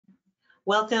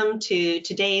Welcome to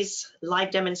today's live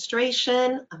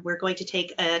demonstration. We're going to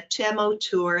take a demo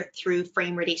tour through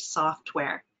FrameReady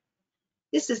software.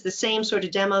 This is the same sort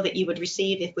of demo that you would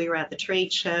receive if we were at the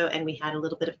trade show and we had a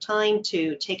little bit of time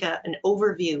to take an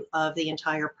overview of the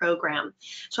entire program.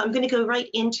 So I'm going to go right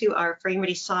into our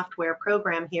FrameReady software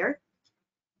program here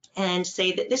and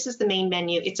say that this is the main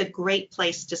menu. It's a great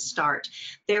place to start.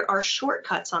 There are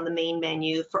shortcuts on the main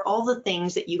menu for all the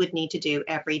things that you would need to do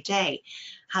every day.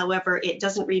 However, it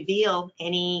doesn't reveal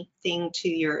anything to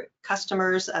your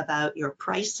customers about your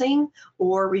pricing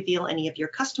or reveal any of your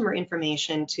customer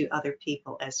information to other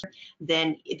people.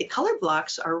 Then the color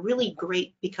blocks are really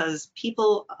great because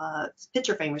people,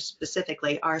 picture framers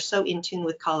specifically, are so in tune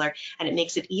with color, and it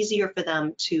makes it easier for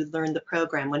them to learn the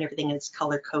program when everything is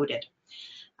color coded.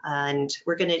 And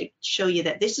we're going to show you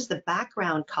that this is the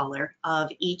background color of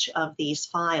each of these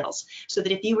files, so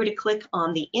that if you were to click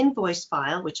on the invoice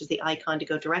file, which is the icon to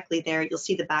go directly there, you'll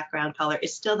see the background color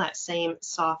is still that same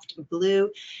soft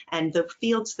blue, and the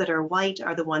fields that are white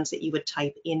are the ones that you would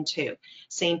type into.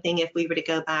 Same thing if we were to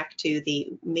go back to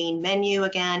the main menu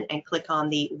again and click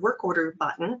on the work order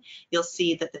button, you'll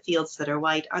see that the fields that are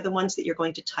white are the ones that you're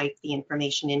going to type the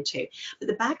information into. But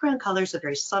the background color is a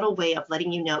very subtle way of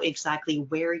letting you know exactly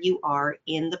where you are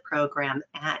in the program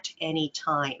at any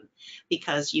time,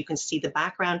 because you can see the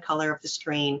background color of the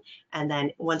screen, and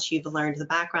then once you've learned the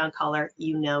background color,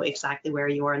 you know exactly where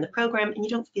you are in the program and you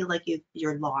don't feel like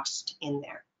you're lost in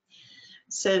there.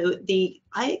 So the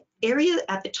area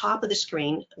at the top of the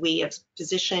screen, we have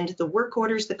positioned the work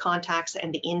orders, the contacts,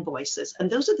 and the invoices, and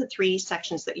those are the three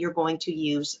sections that you're going to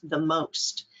use the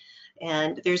most.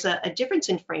 And there's a difference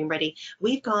in FrameReady.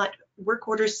 We've got work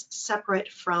orders separate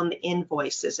from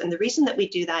invoices. And the reason that we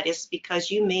do that is because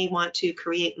you may want to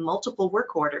create multiple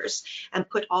work orders and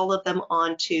put all of them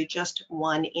onto just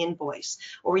one invoice.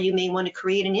 Or you may want to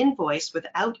create an invoice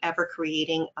without ever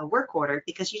creating a work order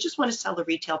because you just want to sell a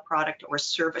retail product or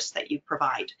service that you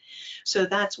provide. So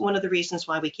that's one of the reasons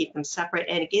why we keep them separate,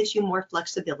 and it gives you more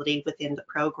flexibility within the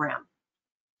program.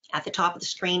 At the top of the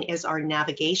screen is our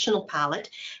navigational palette,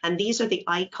 and these are the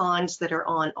icons that are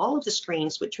on all of the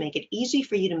screens, which make it easy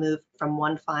for you to move from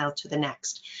one file to the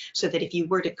next. So that if you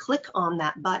were to click on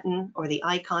that button or the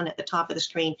icon at the top of the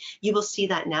screen, you will see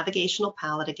that navigational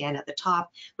palette again at the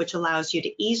top, which allows you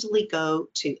to easily go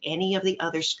to any of the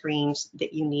other screens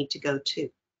that you need to go to.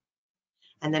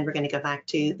 And then we're going to go back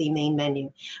to the main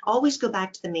menu. Always go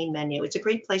back to the main menu. It's a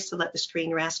great place to let the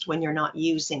screen rest when you're not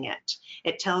using it.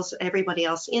 It tells everybody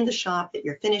else in the shop that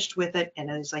you're finished with it,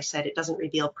 and as I said, it doesn't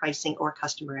reveal pricing or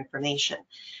customer information.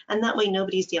 And that way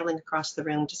nobody's yelling across the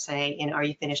room to say, are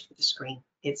you finished with the screen?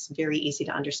 It's very easy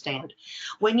to understand.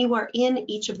 When you are in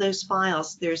each of those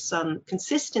files, there's some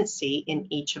consistency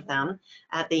in each of them.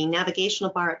 At the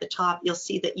navigational bar at the top, you'll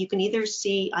see that you can either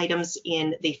see items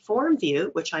in the form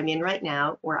view, which I'm in right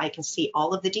now, where I can see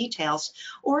all of the details,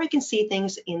 or I can see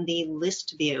things in the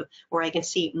list view, where I can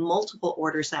see multiple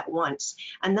orders at once.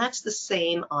 And that's the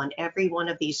same on every one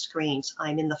of these screens.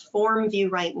 I'm in the form view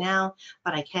right now,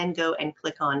 but I can go and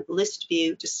click on list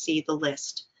view to see the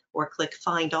list, or click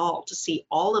Find All to see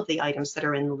all of the items that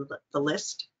are in the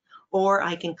list, or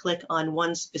I can click on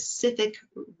one specific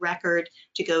record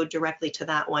to go directly to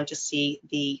that one to see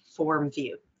the form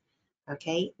view.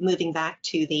 Okay, moving back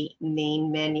to the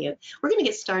main menu. We're going to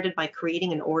get started by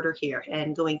creating an order here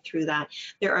and going through that.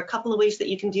 There are a couple of ways that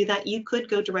you can do that. You could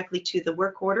go directly to the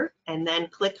work order and then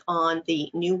click on the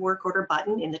new work order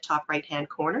button in the top right hand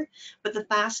corner, but the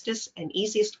fastest and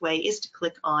easiest way is to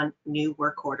click on new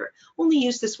work order. Only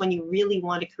use this when you really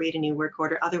want to create a new work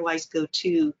order, otherwise go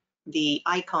to the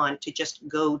icon to just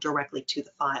go directly to the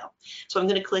file. So I'm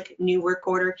going to click new work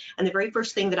order, and the very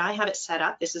first thing that I have it set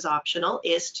up, this is optional,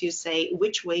 is to say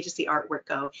which way does the artwork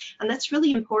go. And that's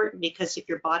really important because if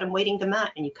you're bottom weighting the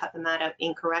mat and you cut the mat out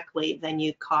incorrectly, then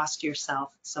you cost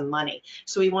yourself some money.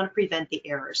 So we want to prevent the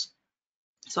errors.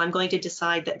 So I'm going to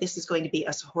decide that this is going to be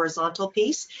a horizontal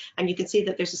piece, and you can see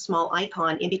that there's a small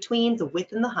icon in between the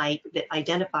width and the height that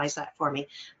identifies that for me.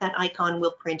 That icon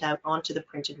will print out onto the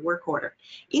printed work order.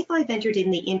 If I've entered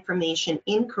in the information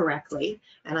incorrectly,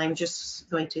 and I'm just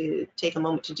going to take a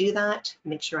moment to do that,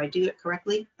 make sure I do it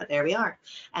correctly, but there we are.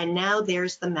 And now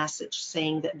there's the message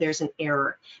saying that there's an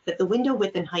error, that the window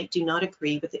width and height do not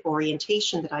agree with the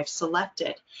orientation that I've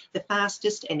selected. The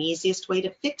fastest and easiest way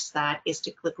to fix that is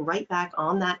to click right back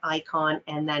on that icon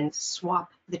and then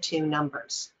swap the two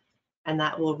numbers, and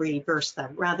that will reverse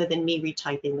them rather than me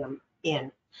retyping them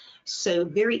in. So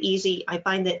very easy. I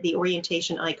find that the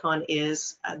orientation icon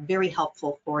is very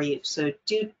helpful for you, so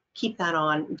do keep that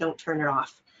on, don't turn it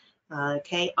off.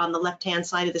 Okay, on the left hand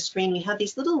side of the screen we have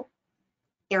these little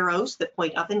arrows that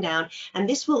point up and down, and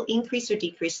this will increase or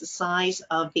decrease the size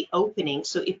of the opening.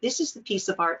 So if this is the piece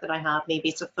of art that I have, maybe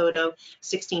it's a photo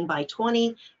 16 by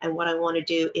 20, and what I want to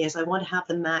do is I want to have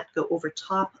the mat go over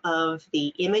top of the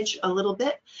image a little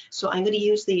bit. So I'm going to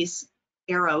use these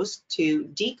arrows to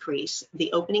decrease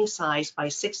the opening size by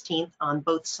 1/16 on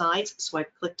both sides. So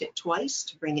I've clicked it twice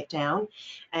to bring it down,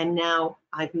 and now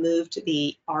I've moved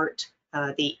the art,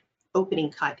 the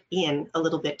opening cut in a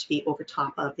little bit to be over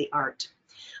top of the art.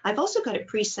 I've also got it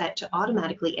preset to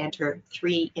automatically enter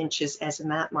 3 inches as a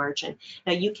mat margin.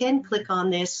 Now you can click on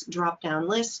this drop-down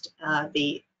list.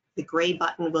 The gray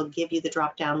button will give you the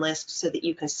drop-down list so that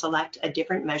you can select a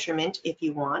different measurement if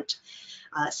you want.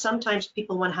 Sometimes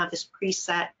people want to have this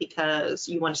preset because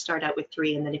you want to start out with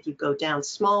 3, and then if you go down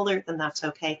smaller, then that's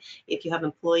okay. If you have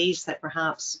employees that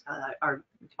perhaps are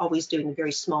always doing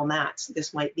very small mats,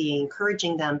 this might be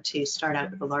encouraging them to start out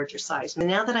with a larger size. And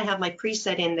now that I have my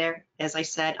preset in there, as I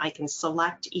said, I can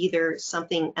select either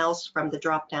something else from the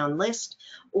drop-down list,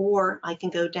 or I can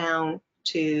go down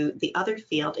to the other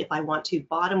field if I want to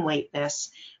bottom weight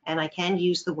this, and I can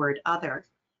use the word other.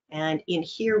 And in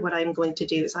here, what I'm going to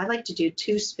do is I like to do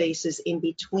 2 spaces in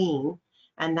between,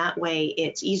 and that way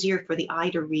it's easier for the eye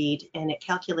to read, and it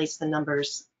calculates the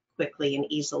numbers quickly and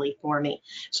easily for me.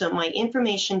 So my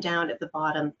information down at the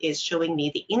bottom is showing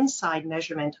me the inside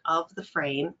measurement of the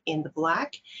frame in the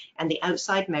black and the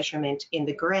outside measurement in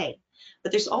the gray.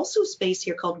 But there's also a space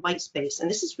here called white space, and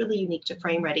this is really unique to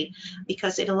FrameReady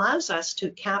because it allows us to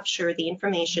capture the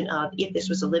information of if this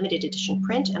was a limited edition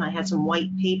print and I had some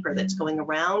white paper that's going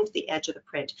around the edge of the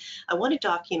print. I want to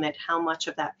document how much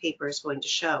of that paper is going to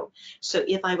show. So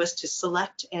if I was to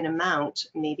select an amount,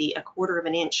 maybe 1/4 of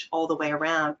an inch all the way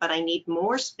around, but I need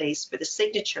more space for the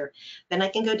signature, then I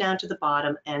can go down to the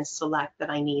bottom and select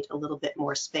that I need a little bit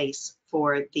more space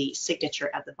for the signature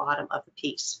at the bottom of the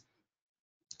piece.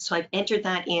 So I've entered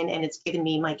that in, and it's given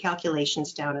me my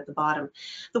calculations down at the bottom.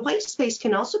 The white space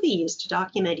can also be used to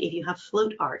document if you have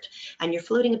float art and you're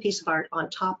floating a piece of art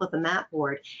on top of a mat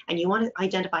board and you want to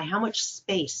identify how much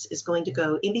space is going to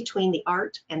go in between the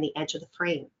art and the edge of the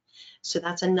frame. So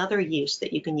that's another use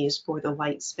that you can use for the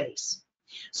white space.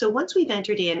 So once we've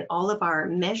entered in all of our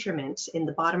measurements in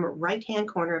the bottom right-hand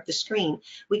corner of the screen,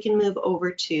 we can move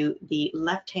over to the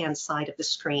left-hand side of the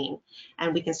screen,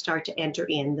 and we can start to enter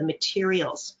in the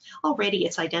materials. Already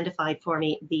it's identified for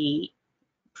me the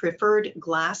preferred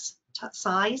glass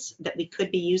size that we could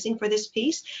be using for this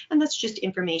piece, and that's just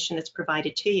information that's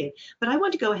provided to you. But I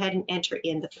want to go ahead and enter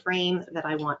in the frame that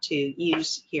I want to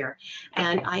use here.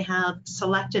 And I have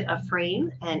selected a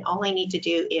frame, and all I need to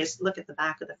do is look at the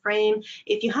back of the frame.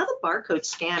 If you have a barcode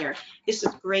scanner, this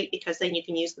is great because then you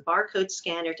can use the barcode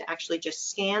scanner to actually just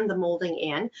scan the molding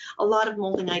in. A lot of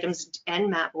molding items and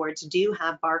mat boards do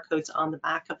have barcodes on the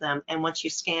back of them, and once you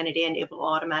scan it in, it will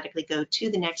automatically go to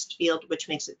the next field, which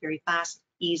makes it very fast,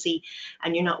 easy,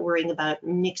 and you're not worrying about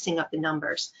mixing up the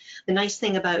numbers. The nice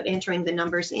thing about entering the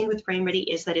numbers in with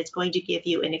FrameReady is that it's going to give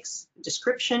you a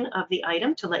description of the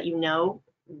item to let you know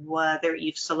whether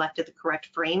you've selected the correct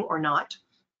frame or not.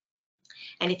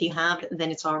 And if you have, then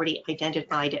it's already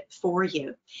identified it for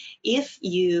you. If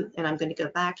you, and I'm going to go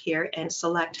back here and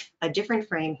select a different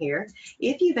frame here,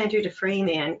 if you've entered a frame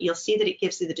in, you'll see that it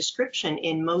gives you the description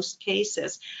in most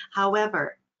cases.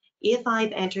 However, if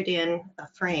I've entered in a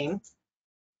frame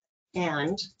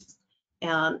and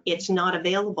it's not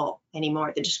available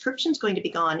anymore, the description is going to be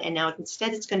gone, and now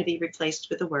instead it's going to be replaced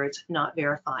with the words not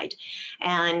verified.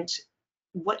 And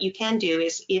what you can do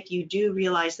is, if you do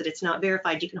realize that it's not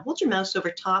verified, you can hold your mouse over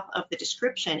top of the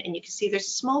description and you can see there's a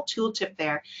small tooltip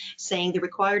there saying the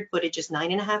required footage is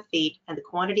 9.5 feet and the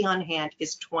quantity on hand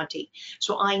is 20.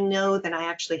 So I know that I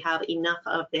actually have enough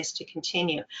of this to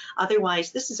continue.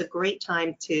 Otherwise, this is a great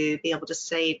time to be able to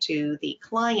say to the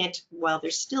client while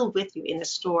they're still with you in the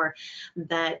store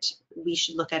that we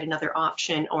should look at another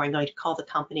option, or I'm going to call the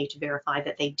company to verify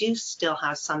that they do still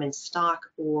have some in stock,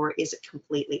 or is it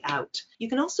completely out. You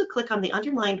can also click on the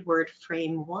underlined word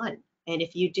frame 1. And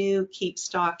if you do keep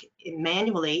stock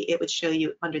manually, it would show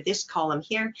you under this column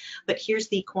here. But here's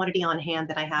the quantity on hand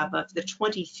that I have of the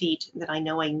 20 feet that I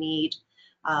know I need.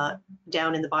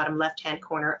 Down in the bottom left-hand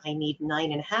corner, I need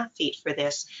 9.5 feet for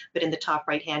this, but in the top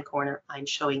right-hand corner, I'm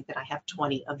showing that I have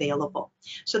 20 available.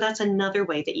 So that's another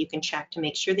way that you can check to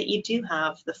make sure that you do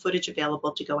have the footage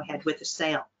available to go ahead with the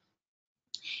sale.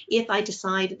 If I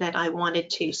decide that I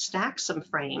wanted to stack some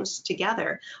frames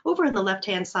together, over on the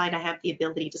left-hand side, I have the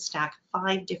ability to stack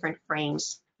 5 different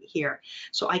frames here.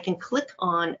 So I can click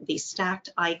on the stacked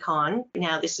icon.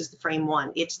 Now this is the frame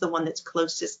 1. It's the one that's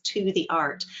closest to the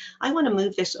art. I want to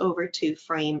move this over to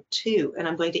frame 2, and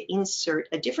I'm going to insert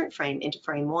a different frame into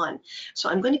frame 1. So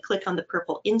I'm going to click on the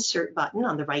purple insert button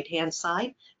on the right hand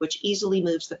side, which easily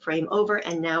moves the frame over,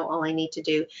 and now all I need to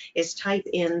do is type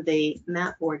in the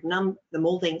matboard the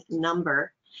molding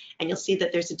number, and you'll see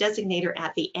that there's a designator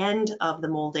at the end of the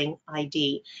molding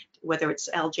ID, whether it's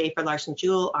LJ for Larson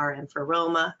Jewell, RM for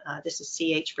Roma, this is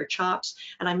CH for chops,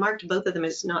 and I marked both of them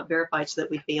as not verified so that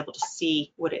we'd be able to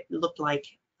see what it looked like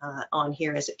on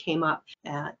here as it came up,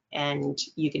 and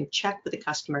you can check with the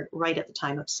customer right at the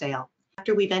time of sale.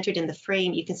 After we've entered in the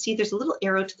frame, you can see there's a little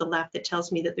arrow to the left that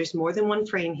tells me that there's more than one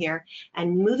frame here,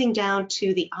 and moving down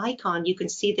to the icon, you can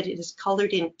see that it is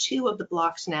colored in 2 of the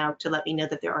blocks now to let me know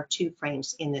that there are 2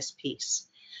 frames in this piece.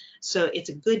 So it's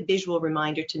a good visual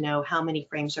reminder to know how many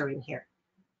frames are in here.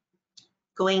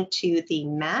 Going to the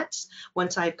mats,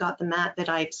 once I've got the mat that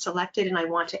I've selected and I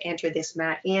want to enter this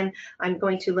mat in, I'm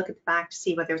going to look at the back to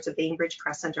see whether it's a Bainbridge,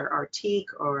 Crescent, or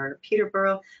Arctique, or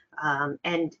Peterborough,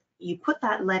 and you put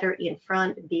that letter in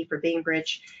front, B for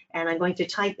Bainbridge, and I'm going to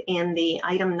type in the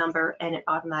item number, and it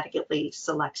automatically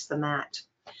selects the mat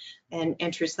and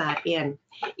enters that in.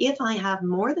 If I have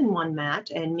more than one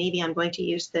mat, and maybe I'm going to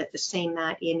use the same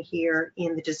mat in here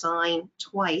in the design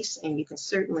twice, and you can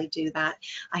certainly do that.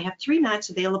 I have 3 mats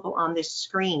available on this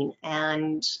screen,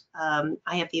 and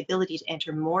I have the ability to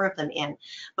enter more of them in.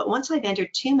 But once I've entered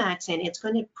 2 mats in, it's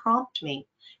going to prompt me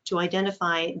to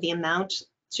identify the amount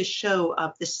to show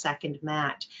of the second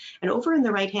mat. And over in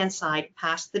the right hand side,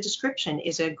 past the description,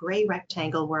 is a gray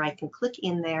rectangle where I can click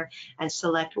in there and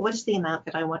select what is the amount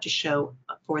that I want to show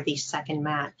for the second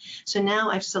mat. So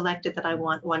now I've selected that I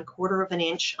want 1/4 of an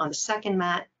inch on the second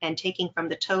mat, and taking from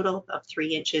the total of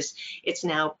 3 inches, it's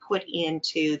now put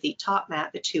into the top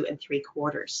mat, the 2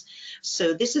 3/4.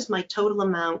 So this is my total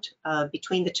amount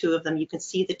between the 2 of them. You can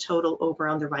see the total over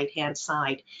on the right hand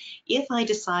side. If I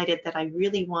decided that I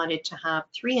really wanted to have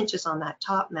 3 inches on that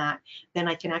top mat, then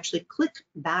I can actually click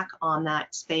back on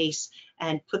that space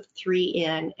and put 3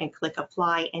 in and click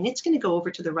apply, and it's going to go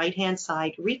over to the right hand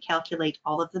side, recalculate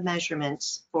all of the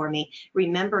measurements for me,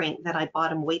 remembering that I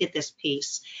bottom weighted this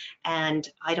piece and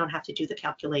I don't have to do the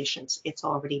calculations, it's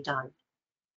already done.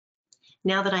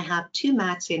 Now that I have 2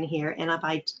 mats in here and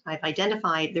I've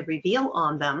identified the reveal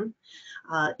on them,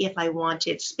 if I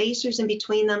wanted spacers in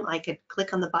between them, I could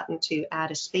click on the button to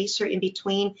add a spacer in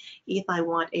between. If I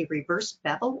want a reverse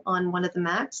bevel on one of the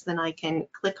mats, then I can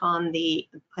click on the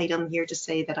item here to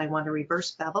say that I want a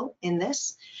reverse bevel in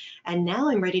this. And now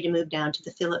I'm ready to move down to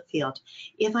the fillet field.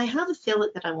 If I have a fillet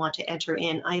that I want to enter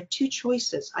in, I have 2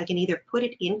 choices. I can either put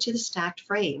it into the stacked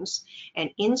frames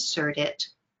and insert it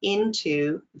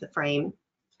into the frame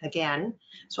again.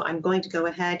 So I'm going to go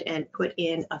ahead and put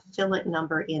in a fillet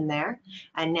number in there.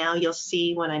 And now you'll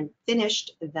see when I'm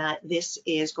finished that this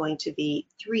is going to be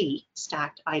 3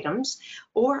 stacked items,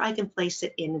 or I can place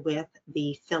it in with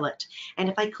the fillet. And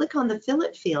if I click on the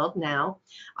fillet field now,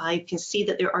 I can see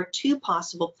that there are 2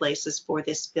 possible places for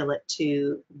this fillet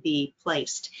to be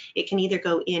placed. It can either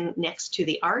go in next to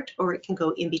the art, or it can go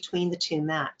in between the 2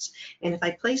 mats. And if I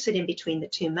place it in between the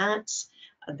 2 mats,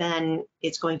 then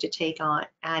it's going to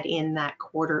add in that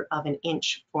 1/4 of an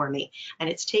inch for me. And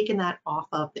it's taken that off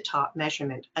of the top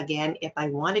measurement. Again, if I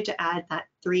wanted to add that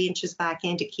 3 inches back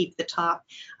in to keep the top,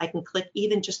 I can click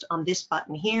even just on this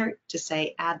button here to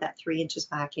say add that 3 inches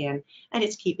back in, and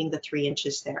it's keeping the 3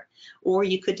 inches there. Or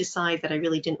you could decide that I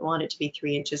really didn't want it to be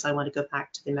 3 inches, I want to go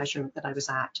back to the measurement that I was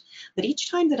at. But each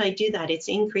time that I do that, it's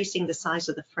increasing the size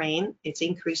of the frame, it's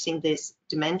increasing this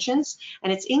dimensions,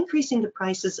 and it's increasing the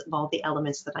prices of all the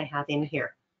elements that I have in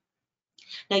here.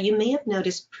 Now you may have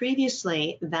noticed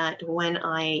previously that when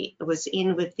I was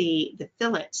in with the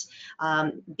fillets,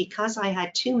 because I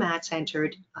had 2 mats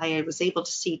entered, I was able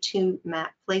to see 2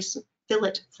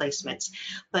 fillet placements.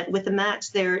 But with the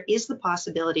mats, there is the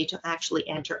possibility to actually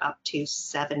enter up to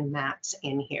 7 mats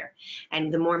in here.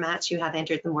 And the more mats you have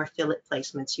entered, the more fillet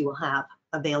placements you will have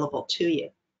available to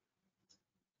you.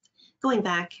 Going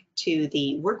back to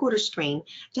the work order screen,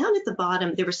 down at the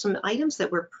bottom, there were some items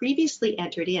that were previously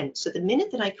entered in. So the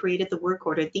minute that I created the work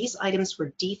order, these items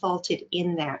were defaulted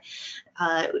in there.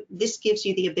 This gives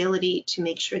you the ability to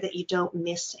make sure that you don't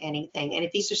miss anything. And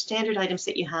if these are standard items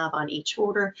that you have on each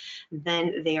order,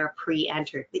 then they are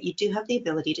pre-entered. But you do have the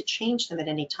ability to change them at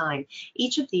any time.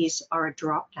 Each of these are a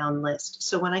drop-down list.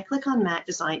 So when I click on Mat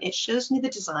Design, it shows me the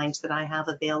designs that I have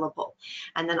available.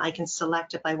 And then I can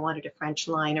select if I wanted a French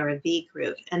line or a V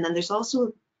groove. And then there's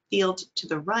also field to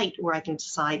the right where I can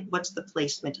decide what's the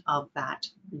placement of that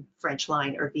French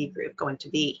line or V group going to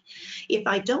be. If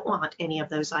I don't want any of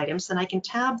those items, then I can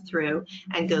tab through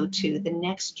and go to the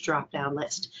next drop-down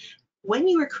list. When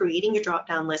you are creating your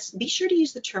drop-down list, be sure to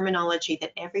use the terminology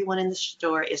that everyone in the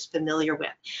store is familiar with.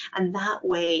 And that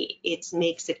way it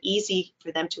makes it easy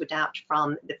for them to adapt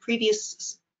from the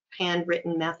previous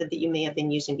handwritten method that you may have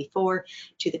been using before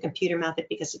to the computer method,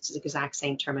 because it's the exact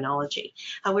same terminology.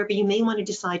 However, you may want to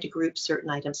decide to group certain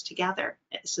items together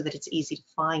so that it's easy to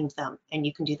find them, and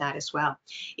you can do that as well.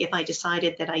 If I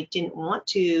decided that I didn't want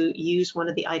to use one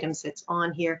of the items that's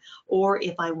on here, or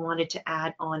if I wanted to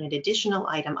add on an additional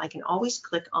item, I can always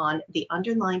click on the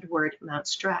underlined word Mount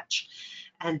Stretch.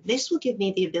 And this will give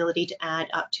me the ability to add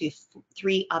up to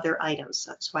 3 other items.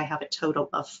 That's why I have a total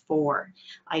of 4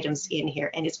 items in here.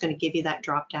 And it's going to give you that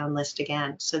drop-down list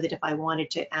again, so that if I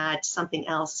wanted to add something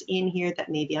else in here,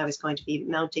 that maybe I was going to be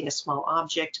mounting a small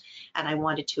object and I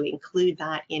wanted to include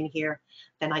that in here,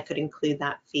 then I could include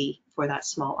that fee for that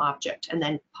small object, and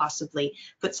then possibly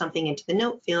put something into the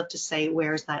note field to say,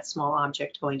 where's that small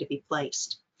object going to be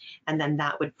placed? And then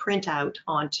that would print out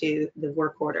onto the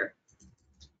work order.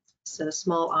 So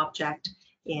small object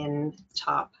in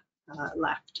top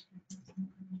left.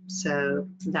 So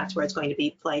that's where it's going to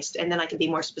be placed. And then I can be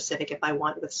more specific if I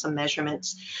want with some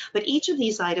measurements. But each of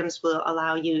these items will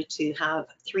allow you to have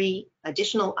 3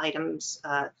 additional items,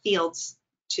 fields,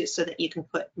 so that you can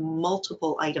put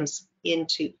multiple items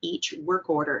into each work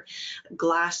order.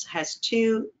 Glass has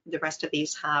 2, the rest of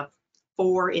these have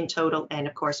 4 in total, and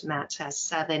of course mats has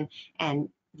 7, and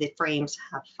the frames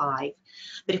have 5.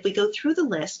 But if we go through the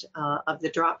list of the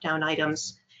drop-down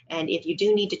items, and if you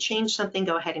do need to change something,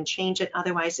 go ahead and change it.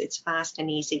 Otherwise, it's fast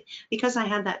and easy. Because I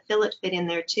had that fillet fit in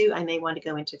there too, I may want to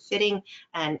go into fitting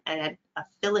and add a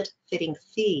fillet fitting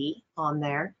fee on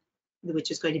there,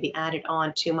 which is going to be added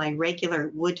on to my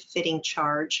regular wood fitting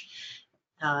charge.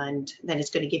 And then it's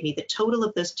going to give me the total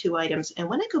of those 2 items. And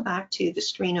when I go back to the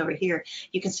screen over here,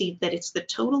 you can see that it's the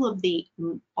total of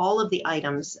all of the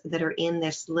items that are in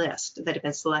this list that have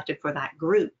been selected for that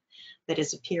group that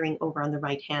is appearing over on the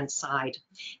right-hand side.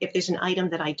 If there's an item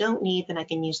that I don't need, then I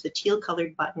can use the teal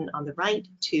colored button on the right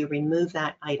to remove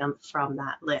that item from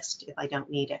that list if I don't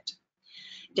need it.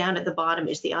 Down at the bottom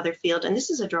is the other field, and this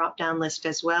is a drop-down list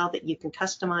as well that you can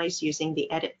customize using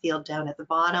the edit field down at the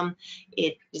bottom.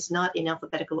 It is not in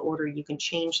alphabetical order, you can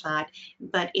change that,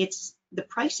 but it's the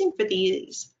pricing for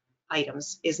these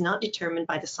items is not determined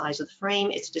by the size of the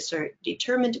frame, it's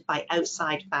determined by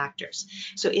outside factors.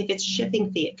 So if it's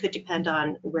shipping fee, it could depend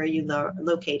on where you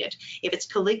locate it. If it's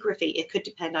calligraphy, it could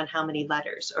depend on how many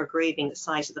letters, or graving, the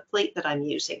size of the plate that I'm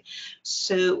using.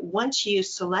 So once you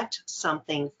select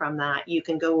something from that, you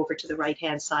can go over to the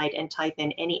right-hand side and type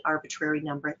in any arbitrary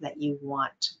number that you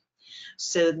want.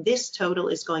 So this total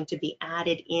is going to be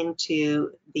added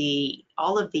into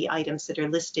all of the items that are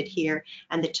listed here,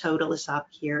 and the total is up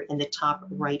here in the top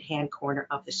right-hand corner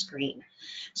of the screen.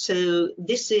 So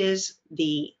this is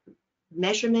the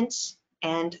measurements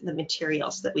and the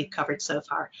materials that we've covered so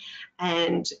far.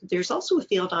 And there's also a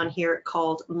field on here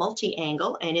called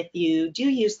multi-angle, and if you do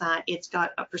use that, it's got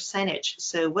a percentage.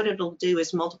 So what it'll do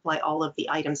is multiply all of the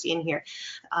items in here.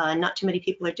 Not too many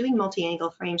people are doing multi-angle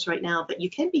frames right now, but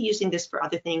you can be using this for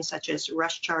other things such as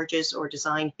rush charges or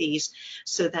design fees,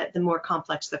 so that the more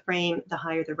complex the frame, the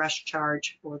higher the rush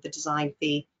charge or the design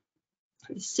fee.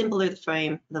 The simpler the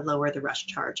frame, the lower the rush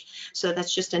charge. So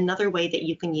that's just another way that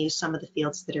you can use some of the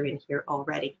fields that are in here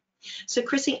already. So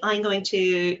Chrissy, I'm going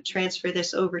to transfer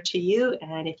this over to you,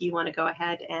 and if you want to go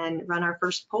ahead and run our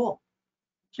first poll.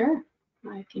 Sure,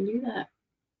 I can do that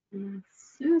as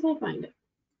soon as I find it.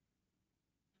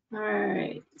 All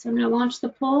right, so I'm going to launch the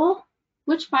poll.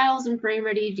 Which files in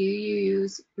FrameReady do you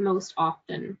use most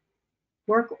often?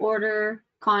 Work order,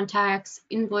 contacts,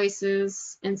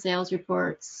 invoices, and sales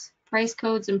reports, price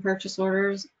codes and purchase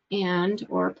orders,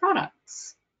 and/or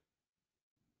products.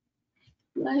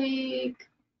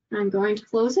 I'm going to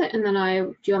close it, and then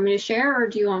do you want me to share, or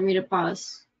do you want me to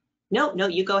pause? No,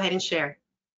 you go ahead and share.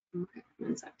 Okay,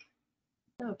 1 sec.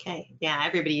 Okay, yeah,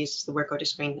 everybody uses the work order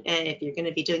screen, and if you're going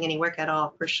to be doing any work at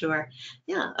all, for sure.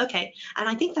 Yeah, okay, and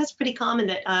I think that's pretty common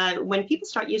that when people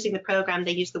start using the program,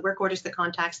 they use the work orders, the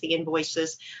contacts, the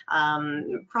invoices.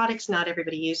 Products, not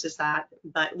everybody uses that,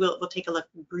 but we'll take a look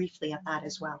briefly at that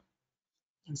as well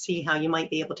and see how you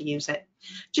might be able to use it.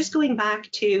 Just going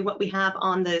back to what we have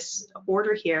on this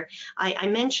order here, I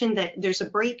mentioned that there's a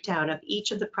breakdown of each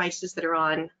of the prices that are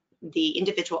on the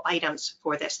individual items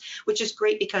for this, which is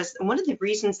great because one of the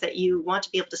reasons that you want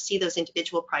to be able to see those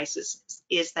individual prices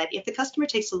is that if the customer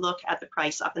takes a look at the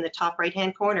price up in the top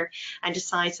right-hand corner and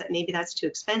decides that maybe that's too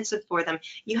expensive for them,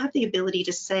 you have the ability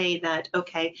to say that,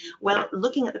 okay, well,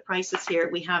 looking at the prices here,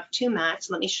 we have 2 mats.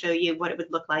 Let me show you what it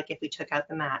would look like if we took out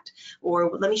the mat. Or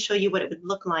let me show you what it would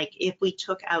look like if we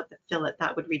took out the fillet.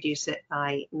 That would reduce it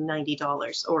by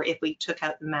 $90. Or if we took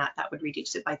out the mat, that would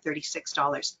reduce it by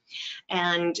 $36.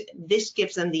 And this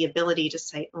gives them the ability to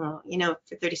say, oh, you know,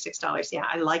 for $36, yeah,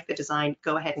 I like the design,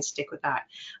 go ahead and stick with that.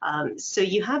 So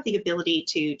you have the ability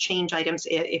to change items.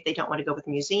 If they don't want to go with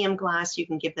museum glass, you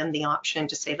can give them the option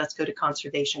to say, let's go to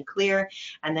conservation clear,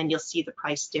 and then you'll see the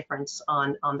price difference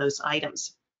on those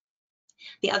items.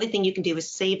 The other thing you can do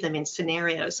is save them in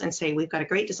scenarios and say, we've got a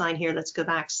great design here, let's go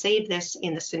back, save this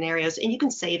in the scenarios, and you can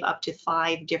save up to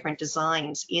 5 different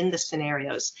designs in the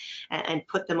scenarios and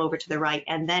put them over to the right.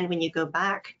 And then when you go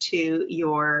back to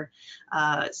your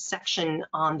section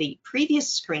on the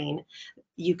previous screen,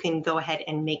 you can go ahead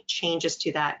and make changes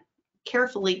to that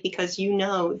carefully, because you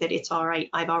know that it's all right.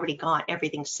 I've already got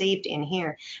everything saved in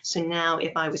here. So now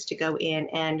if I was to go in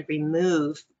and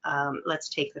remove, let's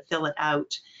take the fillet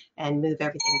out and move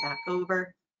everything back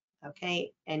over.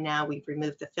 Okay, and now we've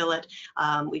removed the fillet.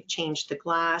 We've changed the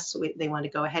glass. They want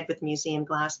to go ahead with museum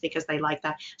glass because they like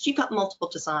that. So you've got multiple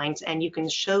designs, and you can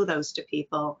show those to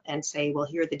people and say, well,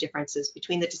 here are the differences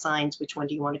between the designs. Which one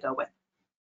do you want to go with?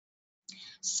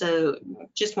 So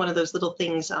just one of those little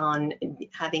things on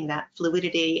having that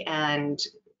fluidity and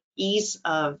ease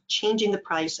of changing the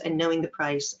price and knowing the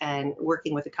price and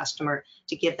working with the customer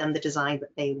to give them the design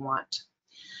that they want.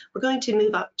 We're going to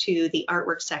move up to the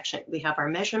artwork section. We have our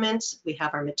measurements, we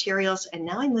have our materials, and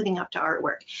now I'm moving up to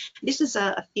artwork. This is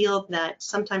a field that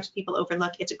sometimes people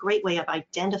overlook. It's a great way of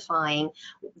identifying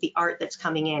the art that's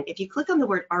coming in. If you click on the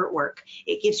word artwork,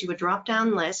 it gives you a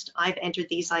drop-down list. I've entered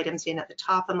these items in at the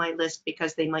top of my list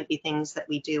because they might be things that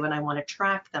we do, and I want to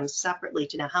track them separately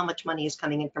to know how much money is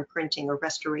coming in from printing or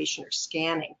restoration or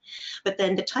scanning. But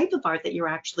then the type of art that you're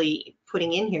actually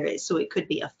putting in here is, so it could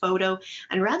be a photo,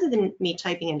 and rather than me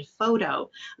typing in photo,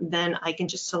 then I can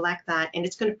just select that, and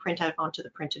it's going to print out onto the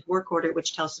printed work order,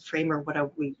 which tells the framer what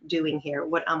are we doing here,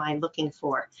 what am I looking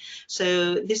for.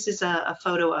 So this is a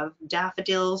photo of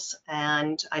daffodils,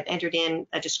 and I've entered in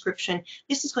a description.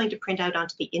 This is going to print out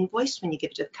onto the invoice when you give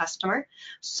it to the customer.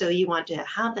 So you want to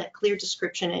have that clear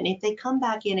description, and if they come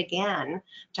back in again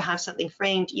to have something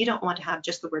framed, you don't want to have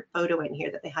just the word photo in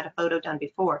here, that they had a photo done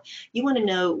before. You want to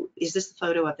know, is this the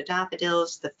photo of the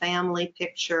daffodils, the family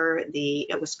picture,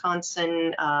 the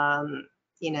Wisconsin,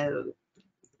 you know,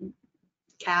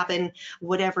 cabin,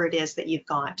 whatever it is that you've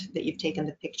got, that you've taken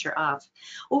the picture of.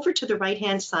 Over to the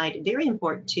right-hand side, very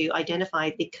important to identify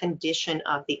the condition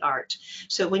of the art.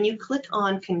 So when you click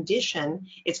on condition,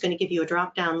 it's going to give you a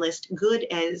drop-down list. Good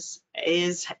is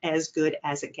as good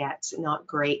as it gets, not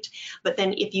great. But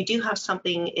then if you do have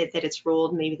something that it's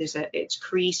rolled, maybe it's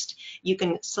creased, you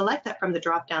can select that from the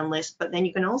drop-down list, but then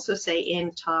you can also say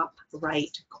in top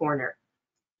right corner.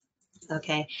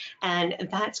 Okay, and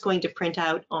that's going to print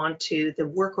out onto the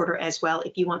work order as well.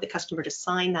 If you want the customer to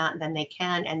sign that, then they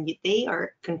can, and they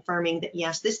are confirming that,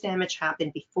 yes, this damage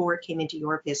happened before it came into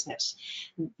your business.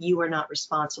 You are not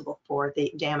responsible for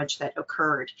the damage that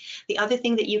occurred. The other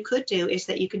thing that you could do is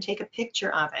that you can take a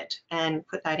picture of it and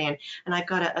put that in. And I've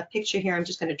got a picture here. I'm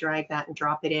just going to drag that and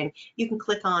drop it in. You can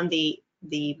click on the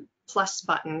plus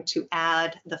button to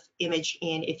add the image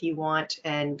in if you want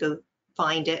and go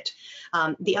find it.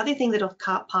 The other thing that'll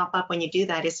pop up when you do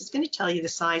that is it's going to tell you the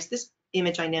size. This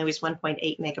image I know is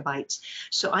 1.8 megabytes.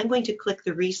 So I'm going to click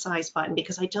the resize button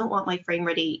because I don't want my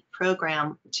FrameReady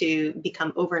program to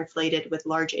become overinflated with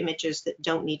large images that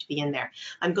don't need to be in there.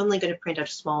 I'm only going to print out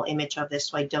a small image of this,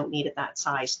 so I don't need it that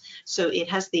size. So it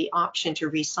has the option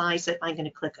to resize it. I'm going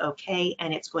to click OK,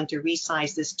 and it's going to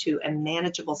resize this to a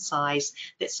manageable size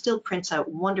that still prints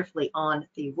out wonderfully on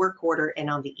the work order and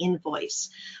on the invoice.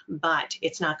 But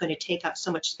it's not going to take up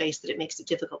so much space that it makes it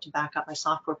difficult to back up my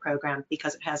software program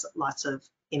because it has lots of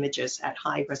images at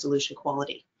high resolution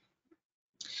quality.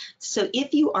 So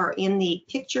if you are in the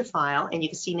picture file, and you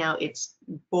can see now it's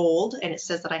bold and it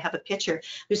says that I have a picture,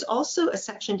 there's also a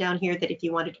section down here that if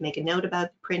you wanted to make a note about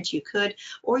the print, you could,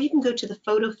 or you can go to the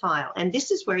photo file, and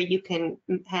this is where you can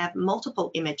have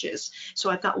multiple images. So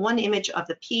I've got one image of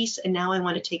the piece, and now I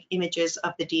want to take images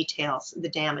of the details, the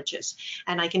damages,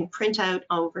 and I can print out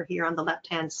over here on the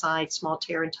left-hand side, small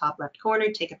tear in top left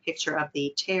corner, take a picture of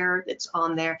the tear that's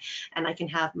on there, and I can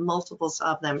have multiples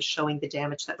of them showing the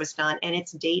damage that was done, and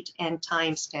it's date and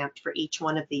time stamped for each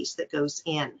one of these that goes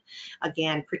in. Again,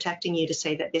 again, protecting you to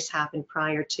say that this happened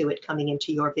prior to it coming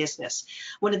into your business.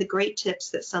 One of the great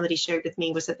tips that somebody shared with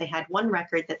me was that they had one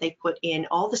record that they put in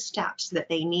all the steps that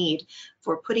they need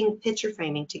for putting picture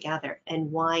framing together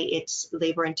and why it's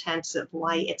labor intensive,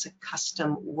 why it's a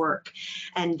custom work.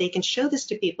 And they can show this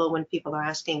to people when people are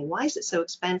asking, why is it so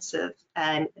expensive?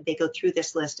 And they go through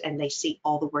this list and they see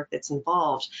all the work that's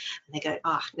involved. And they go,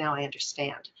 now I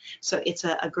understand. So it's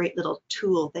a great little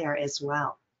tool there as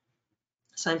well.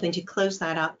 So I'm going to close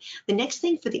that up. The next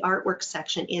thing for the artwork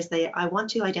section is that I want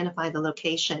to identify the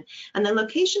location. And the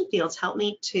location fields help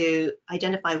me to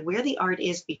identify where the art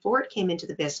is before it came into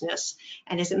the business,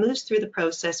 and as it moves through the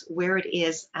process, where it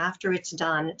is after it's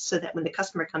done, so that when the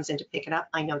customer comes in to pick it up,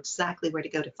 I know exactly where to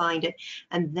go to find it.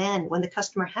 And then when the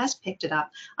customer has picked it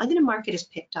up, I'm going to mark it as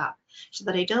picked up, so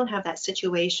that I don't have that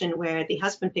situation where the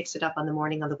husband picks it up on the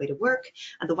morning on the way to work,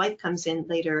 and the wife comes in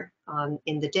later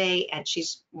in the day and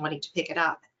she's wanting to pick it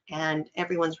up, and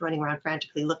everyone's running around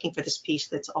frantically looking for this piece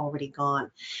that's already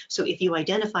gone. So if you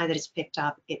identify that it's picked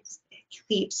up, it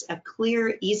keeps a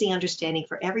clear, easy understanding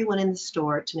for everyone in the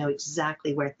store to know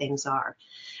exactly where things are.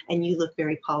 And you look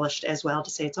very polished as well to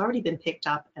say it's already been picked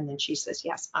up, and then she says,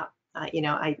 yes,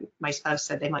 my spouse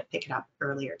said they might pick it up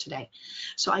earlier today.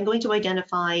 So I'm going to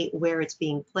identify where it's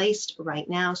being placed right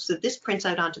now. So this prints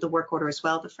out onto the work order as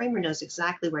well. The framer knows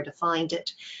exactly where to find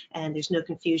it, and there's no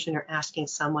confusion or asking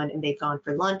someone and they've gone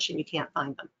for lunch and you can't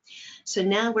find them. So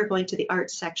now we're going to the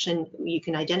art section. You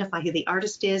can identify who the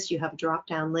artist is. You have a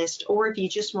drop-down list, or if you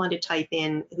just want to type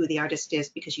in who the artist is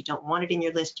because you don't want it in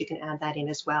your list, you can add that in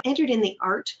as well. Entered in the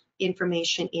art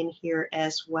information in here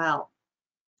as well.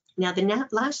 Now, the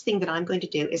last thing that I'm going to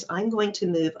do is I'm going to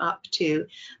move up to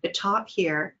the top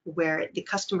here where the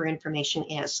customer information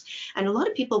is. And a lot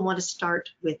of people want to start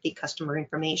with the customer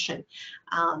information.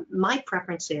 My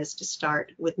preference is to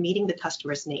start with meeting the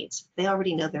customer's needs. They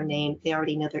already know their name. They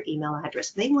already know their email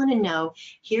address. They want to know,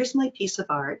 here's my piece of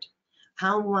art.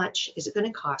 How much is it going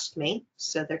to cost me?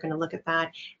 So they're going to look at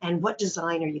that. And what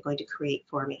design are you going to create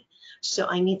for me? So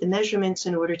I need the measurements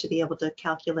in order to be able to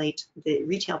calculate the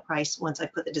retail price once I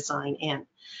put the design in.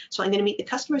 So I'm going to meet the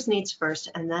customer's needs first,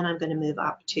 and then I'm going to move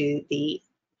up to the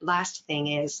last thing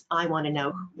is I want to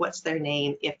know what's their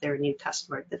name if they're a new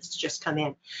customer that's just come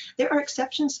in. There are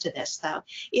exceptions to this though.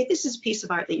 If this is a piece of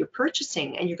art that you're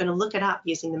purchasing and you're going to look it up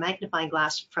using the magnifying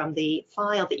glass from the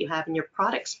file that you have in your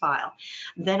products file,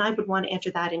 then I would want to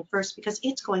enter that in first because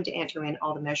it's going to enter in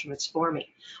all the measurements for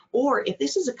me. Or if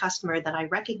this is a customer that I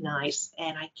recognize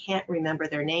and I can't remember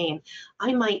their name,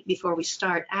 I might, before we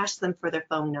start, ask them for their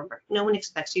phone number. No one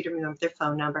expects you to remember their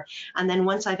phone number. And then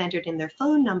once I've entered in their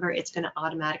phone number, it's going to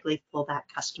automatically pull that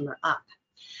customer up.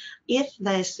 If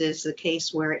this is the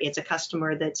case where it's a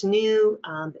customer that's new,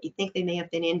 but you think they may have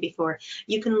been in before,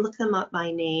 you can look them up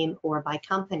by name or by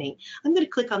company. I'm going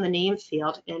to click on the name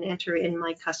field and enter in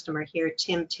my customer here,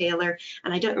 Tim Taylor,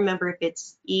 and I don't remember if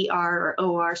it's ER or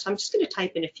OR, so I'm just going to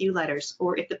type in a few letters.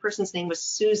 Or if the person's name was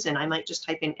Susan, I might just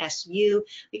type in SU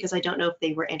because I don't know if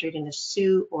they were entered in as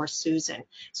Sue or Susan.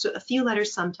 So a few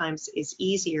letters sometimes is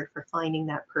easier for finding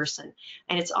that person,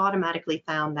 and it's automatically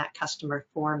found that customer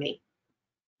for me.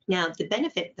 Now, the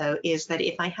benefit, though, is that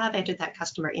if I have entered that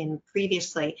customer in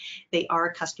previously, they are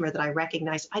a customer that I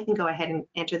recognize, I can go ahead and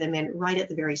enter them in right at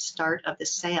the very start of the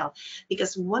sale.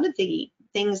 Because one of the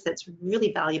things that's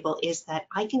really valuable is that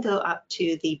I can go up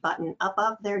to the button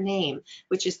above their name,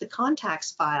 which is the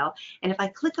contacts file. And if I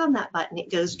click on that button,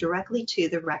 it goes directly to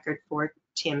the record for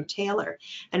Tim Taylor.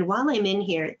 And while I'm in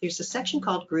here, there's a section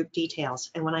called Group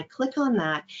Details. And when I click on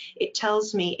that, it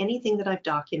tells me anything that I've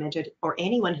documented or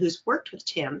anyone who's worked with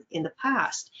Tim in the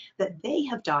past that they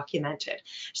have documented,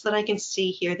 so that I can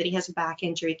see here that he has a back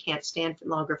injury, can't stand for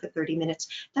longer for 30 minutes.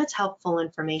 That's helpful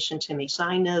information to me. So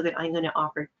I know that I'm going to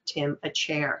offer Tim a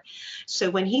chair. So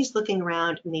when he's looking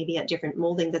around maybe at different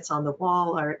molding that's on the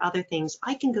wall or other things,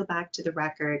 I can go back to the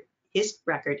record, his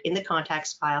record in the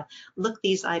contacts file, look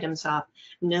these items up,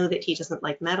 know that he doesn't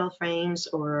like metal frames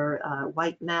or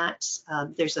white mats.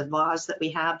 There's a vase that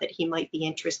we have that he might be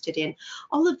interested in.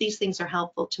 All of these things are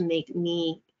helpful to make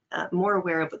me more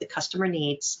aware of what the customer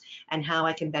needs and how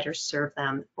I can better serve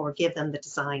them or give them the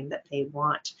design that they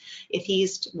want. If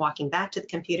he's walking back to the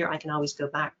computer, I can always go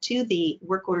back to the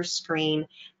work order screen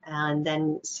and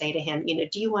then say to him,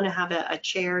 do you want to have a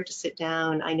chair to sit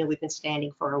down? I know we've been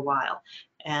standing for a while.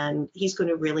 And he's going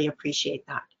to really appreciate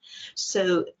that.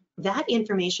 So That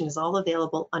information is all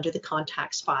available under the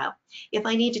contacts file. If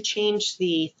I need to change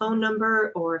the phone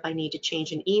number or if I need to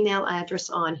change an email address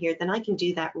on here, then I can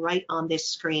do that right on this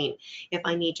screen. If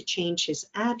I need to change his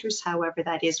address, however,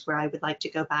 that is where I would like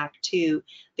to go back to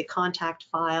the contact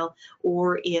file,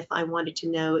 or if I wanted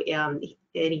to know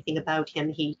anything about him,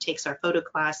 he takes our photo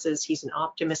classes, he's an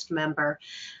Optimist member.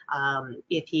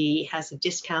 If he has a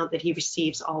discount that he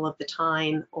receives all of the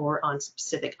time or on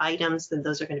specific items, then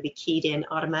those are going to be keyed in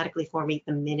automatically for me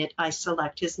the minute I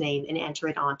select his name and enter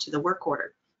it onto the work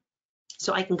order.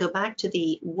 So I can go back to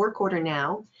the work order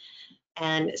now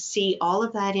and see all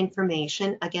of that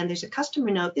information. Again, there's a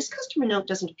customer note. This customer note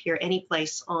doesn't appear any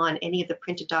place on any of the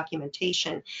printed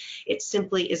documentation. It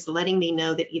simply is letting me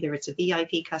know that either it's a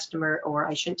VIP customer or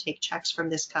I shouldn't take checks from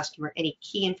this customer, any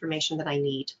key information that I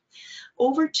need.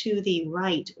 Over to the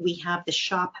right, we have the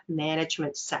shop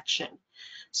management section.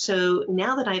 So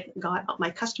now that I've got my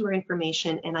customer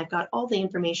information and I've got all the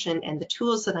information and the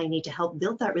tools that I need to help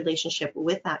build that relationship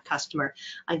with that customer,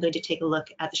 I'm going to take a look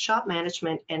at the shop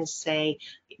management and say,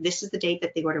 this is the date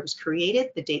that the order was created,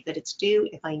 the date that it's due.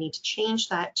 If I need to change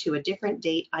that to a different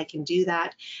date, I can do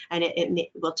that. And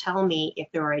it will tell me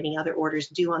if there are any other orders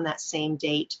due on that same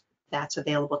date. That's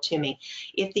available to me.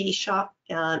 If the shop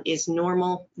is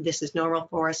normal, this is normal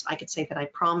for us, I could say that I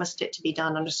promised it to be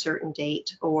done on a certain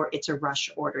date, or it's a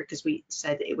rush order because we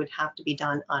said that it would have to be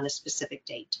done on a specific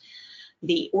date.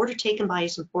 The order taken by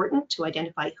is important to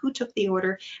identify who took the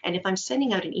order, and if I'm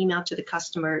sending out an email to the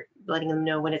customer letting them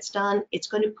know when it's done, it's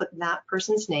going to put that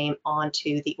person's name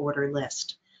onto the order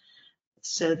list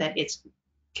so that it's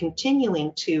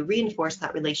continuing to reinforce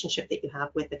that relationship that you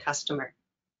have with the customer.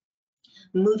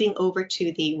 Moving over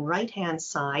to the right-hand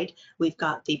side, we've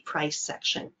got the price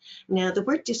section. Now, the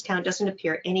word discount doesn't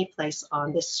appear any place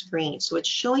on this screen, so it's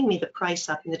showing me the price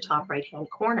up in the top right-hand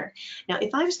corner. Now,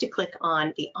 if I was to click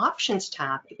on the Options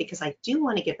tab, because I do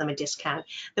want to give them a discount,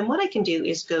 then what I can do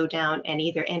is go down and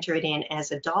either enter it in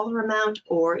as a dollar amount,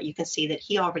 or you can see that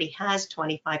he already has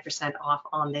 25% off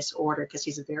on this order because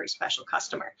he's a very special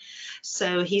customer.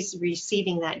 So he's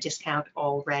receiving that discount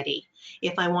already.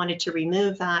 If I wanted to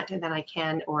remove that, then I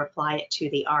can, or apply it to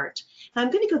the art. Now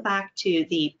I'm going to go back to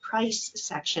the price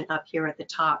section up here at the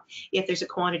top. If there's a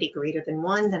quantity greater than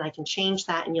 1, then I can change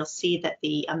that, and you'll see that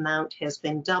the amount has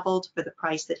been doubled for the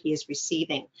price that he is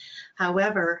receiving.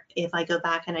 However, if I go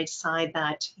back and I decide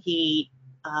that he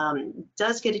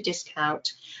does get a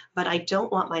discount, but I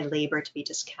don't want my labor to be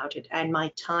discounted and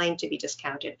my time to be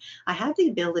discounted, I have the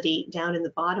ability down in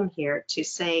the bottom here to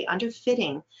say under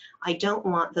fitting, I don't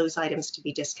want those items to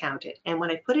be discounted. And when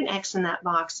I put an X in that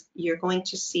box, you're going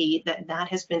to see that that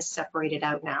has been separated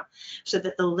out now so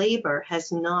that the labor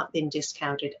has not been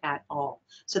discounted at all.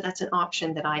 So that's an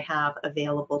option that I have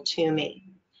available to me.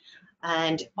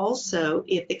 And also,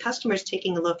 if the customer is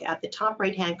taking a look at the top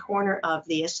right-hand corner of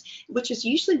this, which is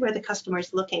usually where the customer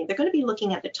is looking, they're going to be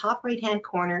looking at the top right-hand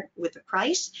corner with the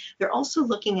price. They're also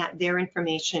looking at their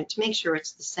information to make sure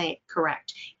it's the same,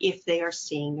 correct, if they are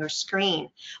seeing your screen.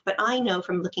 But I know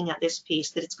from looking at this piece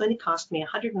that it's going to cost me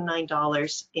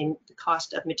 $109 in the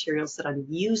cost of materials that I'm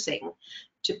using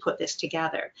to put this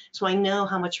together. So I know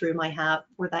how much room I have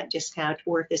for that discount,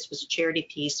 or if this was a charity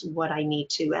piece, what I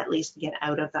need to at least get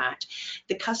out of that.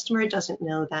 The customer doesn't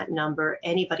know that number.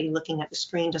 Anybody looking at the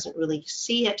screen doesn't really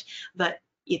see it, but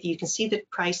if you can see the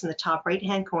price in the top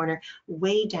right-hand corner,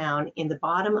 way down in the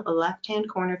bottom left-hand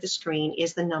corner of the screen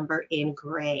is the number in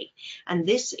gray. And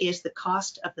this is the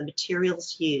cost of the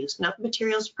materials used, not the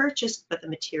materials purchased, but the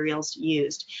materials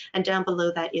used. And down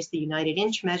below that is the United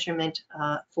Inch measurement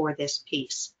for this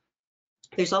piece.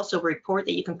 There's also a report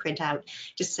that you can print out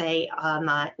to say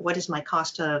what is my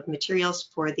cost of materials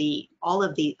for all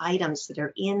of the items that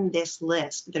are in this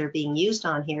list that are being used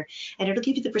on here, and it'll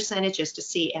give you the percentages to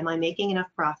see, am I making enough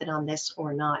profit on this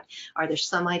or not? Are there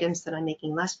some items that I'm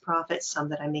making less profit, some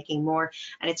that I'm making more?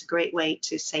 And it's a great way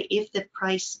to say if the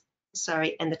price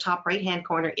in the top right-hand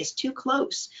corner is too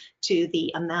close to the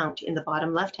amount in the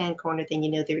bottom left-hand corner, then you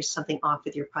know there is something off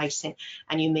with your pricing,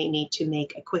 and you may need to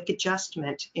make a quick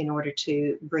adjustment in order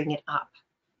to bring it up,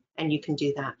 and you can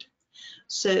do that.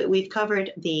 So we've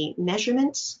covered the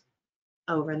measurements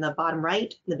over in the bottom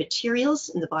right, the materials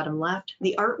in the bottom left,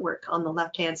 the artwork on the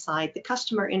left-hand side, the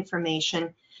customer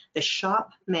information, the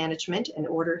shop management and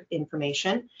order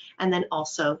information, and then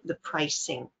also the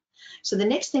pricing. So the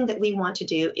next thing that we want to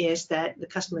do is that the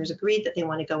customers agreed that they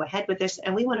want to go ahead with this,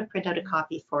 and we want to print out a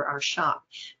copy for our shop.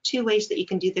 2 ways that you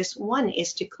can do this. One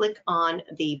is to click on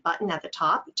the button at the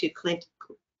top to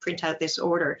print out this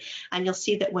order. And you'll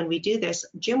see that when we do this,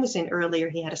 Jim was in earlier,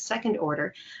 he had a second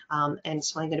order. And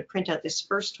so I'm going to print out this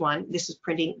first one. This is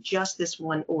printing just this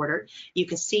one order. You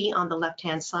can see on the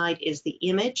left-hand side is the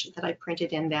image that I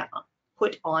printed in that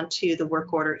put onto the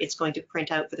work order. It's going to print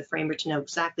out for the framer to know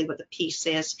exactly what the piece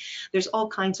is. There's all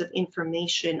kinds of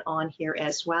information on here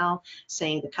as well,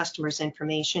 saying the customer's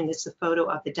information. It's a photo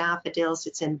of the daffodils.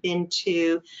 It's in bin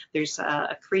 2. There's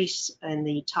a crease in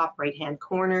the top right-hand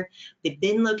corner. The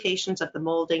bin locations of the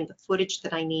molding, the footage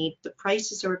that I need. The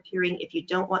prices are appearing. If you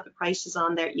don't want the prices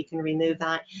on there, you can remove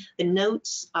that. The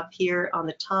notes up here on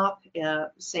the top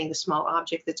saying the small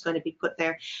object that's going to be put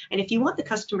there. And if you want the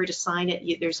customer to sign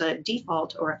it, there's a default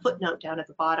or a footnote down at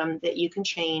the bottom that you can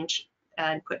change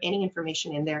and put any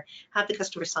information in there, have the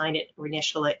customer sign it or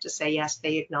initial it to say, yes,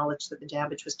 they acknowledge that the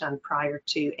damage was done prior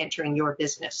to entering your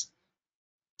business.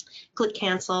 Click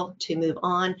cancel to move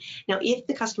on. Now, if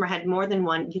the customer had more than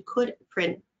one, you could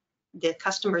print the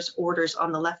customer's orders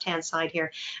on the left-hand side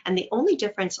here. And the only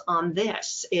difference on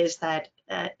this is that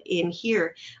in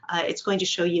here, it's going to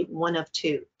show you one of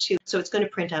two. So it's going to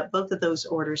print out both of those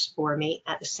orders for me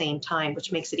at the same time,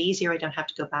 which makes it easier. I don't have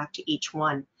to go back to each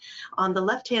one. On the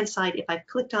left-hand side, if I've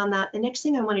clicked on that, the next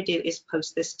thing I want to do is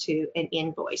post this to an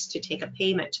invoice to take a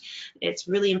payment. It's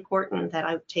really important that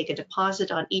I take a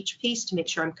deposit on each piece to make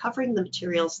sure I'm covering the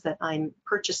materials that I'm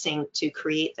purchasing to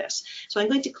create this. So I'm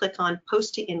going to click on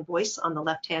Post to Invoice on the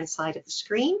left-hand side of the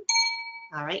screen.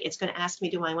 All right, it's going to ask me,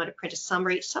 do I want to print a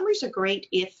summary? Summaries are great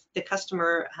if the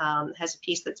customer has a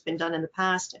piece that's been done in the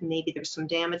past and maybe there's some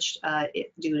damage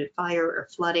due to fire or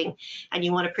flooding, and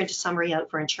you want to print a summary out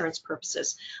for insurance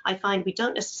purposes. I find we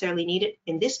don't necessarily need it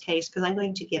in this case because I'm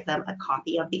going to give them a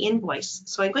copy of the invoice.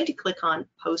 So I'm going to click on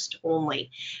Post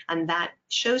Only, and that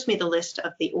shows me the list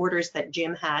of the orders that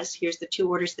Jim has. Here's the 2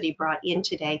 orders that he brought in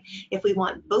today. If we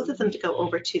want both of them to go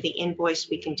over to the invoice,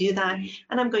 we can do that.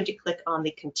 And I'm going to click on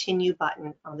the Continue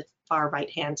button on the far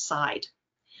right-hand side.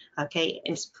 Okay,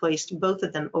 and it's placed both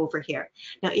of them over here.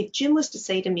 Now, if Jim was to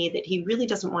say to me that he really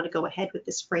doesn't want to go ahead with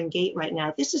this spring gate right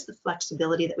now, this is the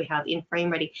flexibility that we have in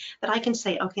FrameReady, that I can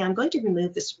say, okay, I'm going to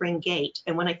remove the spring gate.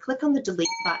 And when I click on the delete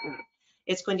button,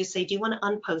 it's going to say, do you want to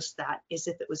unpost that? As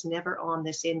if it was never on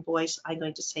this invoice, I'm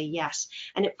going to say yes.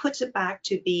 And it puts it back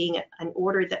to being an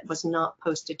order that was not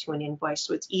posted to an invoice.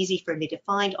 So it's easy for me to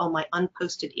find all my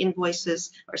unposted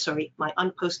invoices, or sorry, my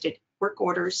unposted work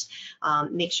orders,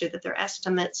 make sure that they're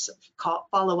estimates,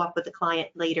 follow up with the client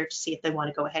later to see if they want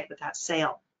to go ahead with that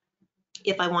sale.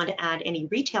 If I want to add any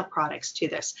retail products to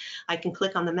this, I can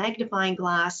click on the magnifying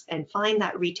glass and find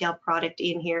that retail product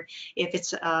in here. If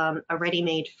it's a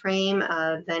ready-made frame,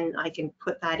 then I can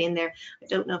put that in there. I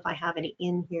don't know if I have any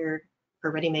in here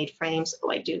for ready-made frames. Oh,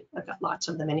 I do. I've got lots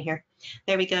of them in here.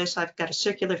 There we go. So I've got a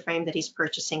circular frame that he's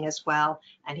purchasing as well,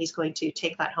 and he's going to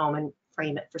take that home and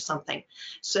frame it for something.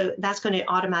 So that's going to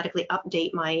automatically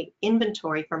update my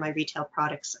inventory for my retail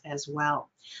products as well.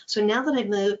 So now that I've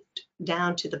moved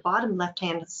down to the bottom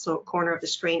left-hand corner of the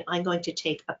screen, I'm going to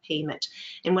take a payment.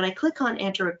 And when I click on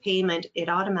enter a payment, it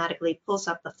automatically pulls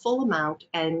up the full amount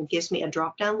and gives me a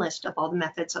drop-down list of all the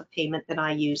methods of payment that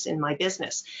I use in my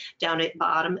business. Down at the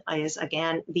bottom is,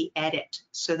 again, the edit,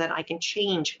 so that I can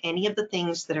change any of the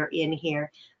things that are in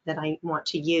here that I want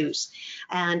to use.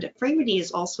 And FrameReady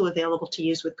is also available to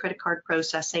use with credit card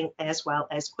processing as well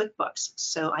as QuickBooks.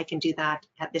 So I can do that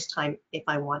at this time if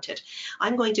I want it.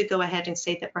 I'm going to go ahead and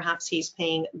say that perhaps he's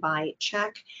paying by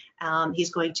check. He's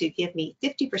going to give me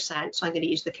 50%, so I'm going to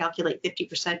use the calculate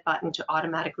 50% button to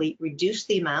automatically reduce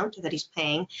the amount that he's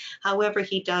paying. However,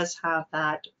 he does have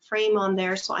that frame on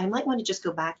there, so I might want to just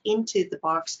go back into the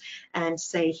box and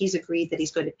say he's agreed that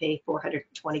he's going to pay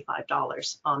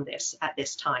 $425 on this at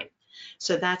this time.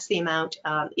 So that's the amount.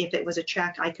 If it was a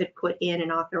check, I could put in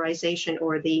an authorization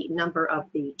or the number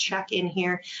of the check in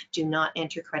here. Do not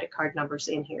enter credit card numbers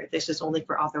in here. This is only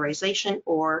for authorization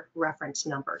or reference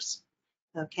numbers.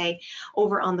 Okay,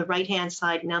 over on the right-hand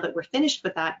side, now that we're finished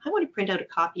with that, I want to print out a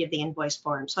copy of the invoice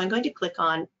form. So I'm going to click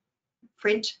on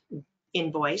Print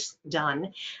Invoice,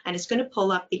 done, and it's going to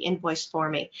pull up the invoice for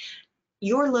me.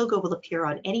 Your logo will appear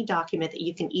on any document that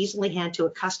you can easily hand to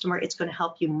a customer. It's going to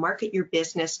help you market your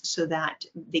business so that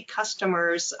the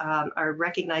customers are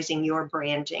recognizing your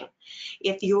branding.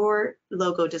 If your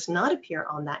logo does not appear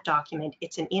on that document,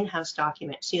 it's an in-house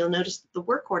document. So you'll notice that the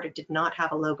work order did not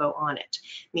have a logo on it,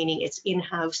 meaning it's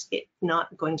in-house. It's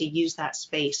not going to use that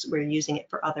space. We're using it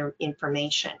for other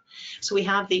information. So we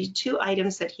have the 2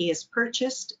 items that he has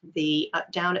purchased.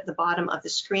 Down at the bottom of the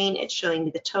screen, it's showing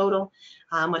me the total,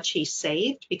 how much he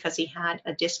saved because he had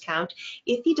a discount.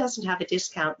 If he doesn't have a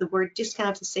discount, the word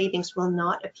discount and savings will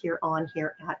not appear on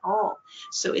here at all.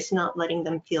 So it's not letting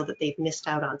them feel that they've missed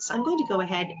out on something. I'm going to go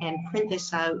ahead and print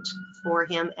this out for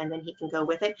him, and then he can go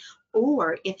with it.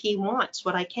 Or if he wants,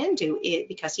 what I can do is,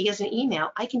 because he has an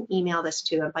email, I can email this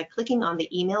to him by clicking on the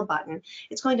email button.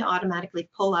 It's going to automatically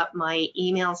pull up my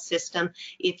email system.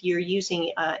 If you're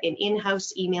using an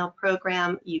in-house email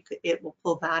program, it will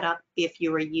pull that up if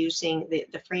you are using the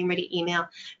FrameReady email.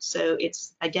 So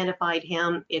it's identified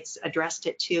him, it's addressed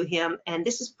it to him, and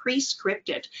this is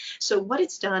pre-scripted. So what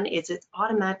it's done is it's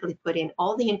automatically put in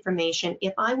all the information.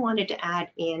 If I wanted to add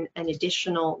in an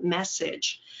additional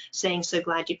message saying, so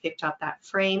glad you picked up that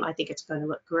frame, I think it's going to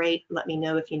look great, let me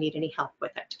know if you need any help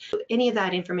with it. Any of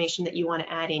that information that you want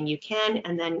to add in, you can,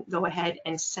 and then go ahead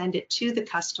and send it to the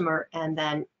customer, and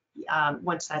then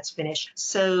once that's finished.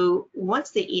 So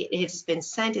once it has been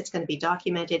sent, it's going to be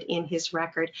documented in his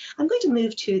record. I'm going to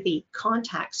move to the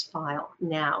contacts file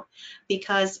now,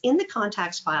 because in the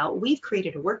contacts file, we've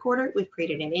created a work order, we've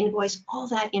created an invoice, all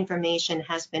that information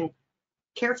has been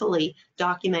carefully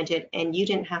documented, and you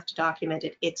didn't have to document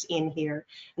it. It's in here,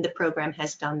 and the program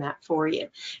has done that for you.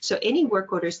 So any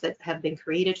work orders that have been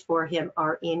created for him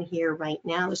are in here right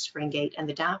now. The spring gate and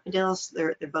the daffodils,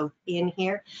 they're both in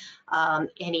here.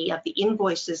 Any of the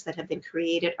invoices that have been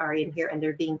created are in here, and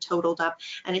they're being totaled up,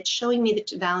 and it's showing me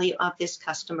the value of this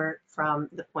customer from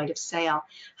the point of sale,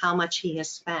 how much he has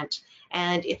spent.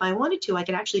 And if I wanted to, I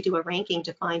could actually do a ranking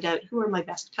to find out who are my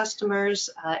best customers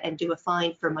and do a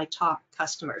find for my top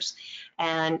customers.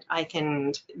 And I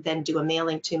can then do a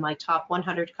mailing to my top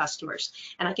 100 customers.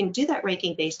 And I can do that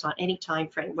ranking based on any time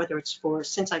frame, whether it's for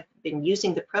since I've been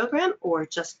using the program or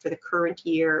just for the current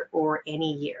year or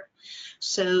any year.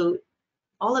 So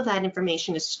all of that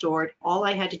information is stored. All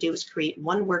I had to do was create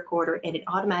one work order, and it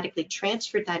automatically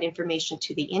transferred that information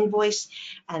to the invoice,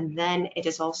 and then it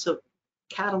is also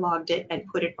cataloged it and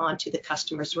put it onto the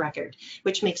customer's record,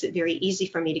 which makes it very easy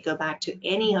for me to go back to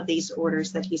any of these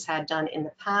orders that he's had done in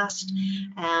the past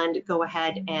and go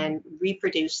ahead and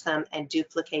reproduce them and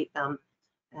duplicate them.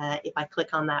 If I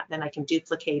click on that, then I can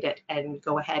duplicate it and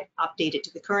go ahead, update it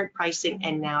to the current pricing,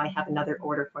 and now I have another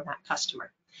order for that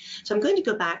customer. So I'm going to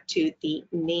go back to the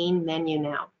main menu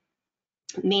now.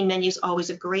 Main menu is always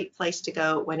a great place to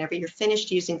go whenever you're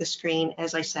finished using the screen.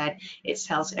 As I said, it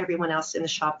tells everyone else in the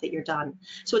shop that you're done.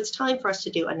 So it's time for us to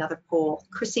do another poll.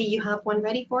 Chrissy, you have one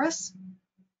ready for us?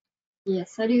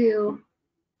 Yes, I do.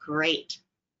 Great.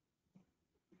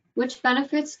 Which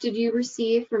benefits did you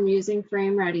receive from using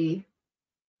FrameReady?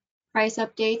 Price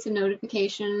updates and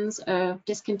notifications of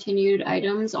discontinued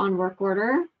items on work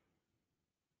order.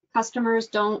 Customers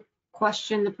don't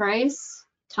question the price.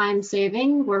 Time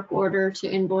saving, work order to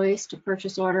invoice to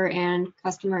purchase order and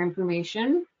customer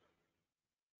information.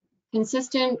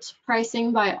 Consistent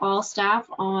pricing by all staff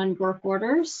on work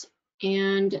orders,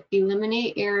 and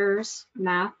eliminate errors,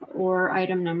 math or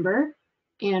item number,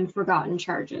 and forgotten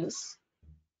charges.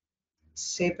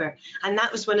 Super. And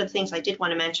that was one of the things I did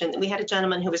want to mention. We had a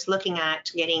gentleman who was looking at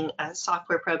getting a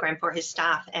software program for his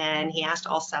staff, and he asked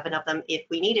all 7 of them if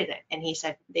we needed it. And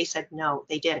they said no,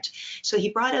 they didn't. So he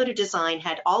brought out a design,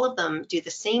 had all of them do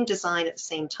the same design at the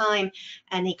same time,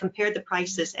 and he compared the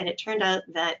prices, and it turned out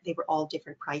that they were all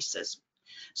different prices.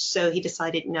 So he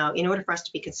decided, no, in order for us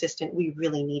to be consistent, we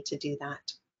really need to do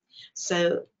that.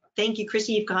 So thank you,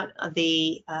 Chrissy. You've got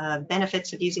the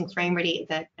benefits of using FrameReady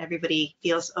that everybody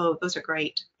feels, oh, those are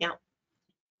great. Yeah.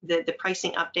 The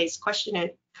pricing updates,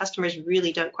 customers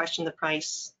really don't question the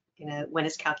price, when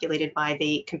it's calculated by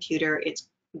the computer.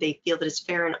 They feel that it's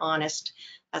fair and honest.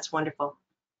 That's wonderful.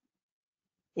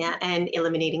 Yeah, and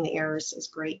eliminating the errors is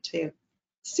great too.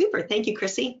 Super. Thank you,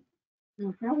 Chrissy.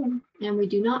 No problem. And we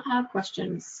do not have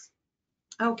questions.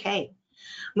 Okay.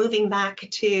 Moving back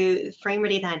to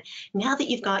FrameReady then. Now that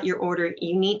you've got your order,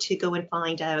 you need to go and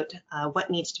find out what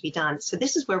needs to be done. So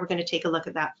this is where we're going to take a look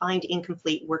at that Find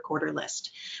Incomplete Work Order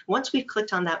list. Once we've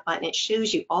clicked on that button, it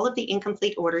shows you all of the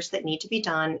incomplete orders that need to be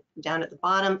done down at the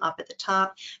bottom, up at the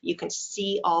top. You can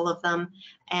see all of them.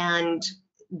 And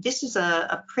this is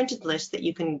a printed list that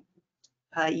you can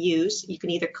use, you can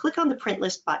either click on the print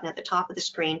list button at the top of the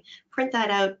screen, print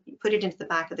that out, put it into the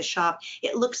back of the shop.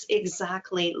 It looks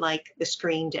exactly like the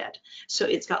screen did. So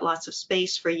it's got lots of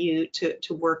space for you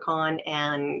to work on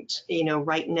and, you know,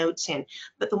 write notes in.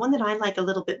 But the one that I like a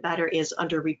little bit better is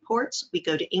under reports, we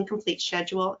go to incomplete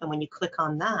schedule. And when you click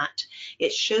on that,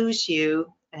 it shows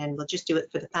you, and we'll just do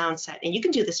it for the found set. And you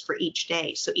can do this for each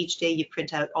day. So each day you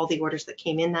print out all the orders that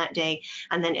came in that day.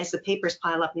 And then as the papers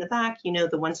pile up in the back, you know,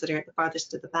 the ones that are at the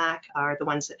farthest to the back are the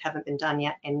ones that haven't been done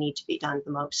yet and need to be done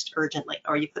the most urgently,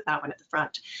 or you put that one at the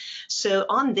front. So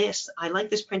on this, I like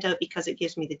this printout because it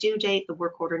gives me the due date, the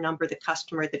work order number, the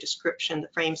customer, the description, the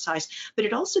frame size, but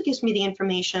it also gives me the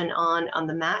information on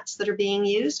the mats that are being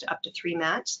used, up to 3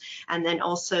 mats, and then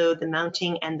also the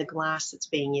mounting and the glass that's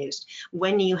being used.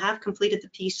 When you have completed the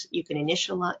piece, you can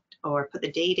initial it or put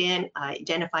the date in,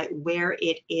 identify where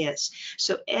it is.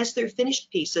 So as they're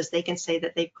finished pieces, they can say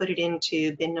that they put it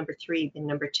into bin number 3, bin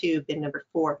number 2, bin number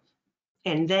 4.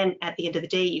 And then at the end of the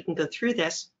day, you can go through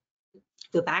this,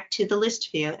 go back to the list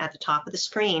view at the top of the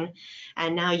screen,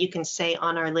 and now you can say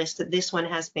on our list that this one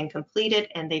has been completed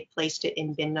and they placed it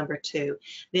in bin number 2.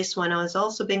 This one has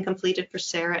also been completed for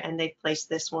Sarah and they placed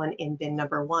this one in bin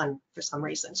number 1 for some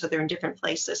reason. So they're in different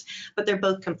places, but they're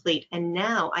both complete. And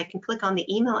now I can click on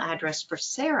the email address for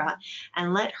Sarah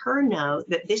and let her know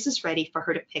that this is ready for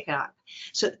her to pick up.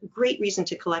 So great reason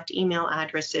to collect email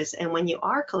addresses. And when you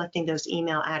are collecting those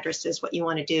email addresses, what you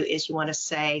want to do is you want to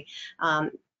say,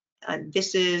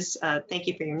 this is thank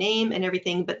you for your name and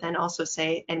everything, but then also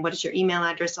say, and what is your email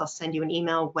address? I'll send you an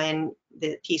email when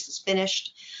the piece is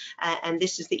finished, and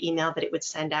this is the email that it would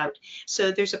send out.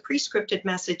 So there's a pre-scripted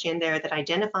message in there that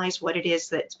identifies what it is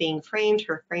that's being framed,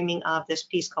 her framing of this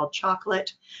piece called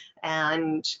chocolate,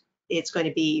 and it's going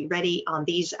to be ready on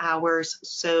these hours.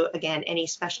 So again, any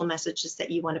special messages that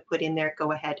you want to put in there,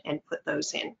 go ahead and put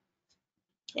those in,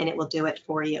 and it will do it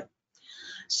for you.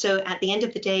 So at the end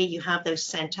of the day, you have those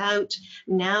sent out.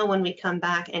 Now, when we come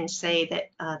back and say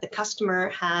that the customer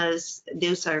has,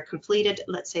 those are completed,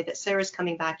 let's say that Sarah's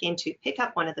coming back in to pick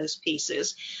up one of those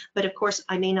pieces, but of course,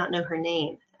 I may not know her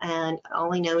name. And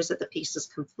all I know is that the piece is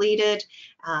completed.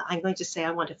 I'm going to say I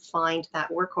want to find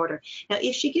that work order. Now,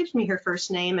 if she gives me her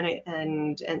first name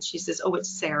and she says, oh, it's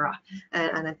Sarah,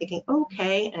 and I'm thinking,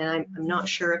 okay, and I'm not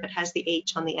sure if it has the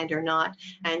H on the end or not.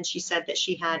 And she said that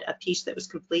she had a piece that was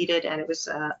completed and it was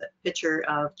a picture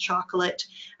of chocolate.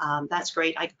 That's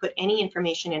great. I could put any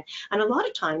information in. And a lot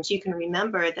of times you can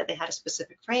remember that they had a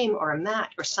specific frame or a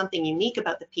mat or something unique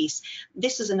about the piece.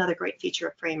 This is another great feature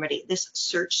of FrameReady, this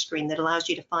search screen that allows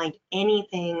you to find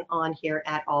anything on here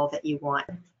at all that you want.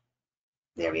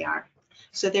 There we are.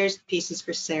 So there's pieces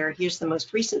for Sarah. Here's the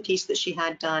most recent piece that she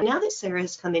had done. Now that Sarah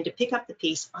has come in to pick up the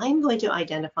piece, I'm going to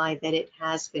identify that it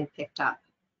has been picked up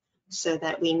so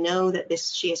that we know that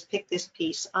she has picked this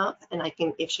piece up, and I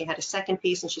can, if she had a second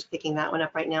piece and she's picking that one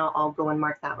up right now, I'll go and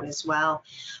mark that one as well.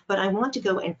 But I want to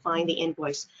go and find the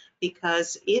invoice,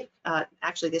 because if,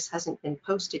 actually this hasn't been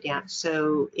posted yet,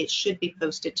 so it should be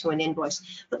posted to an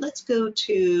invoice. But let's go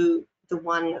to the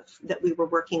one that we were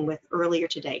working with earlier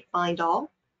today, Find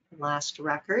All. Last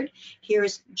record.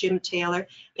 Here's Jim Taylor.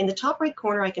 In the top right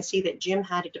corner, I can see that Jim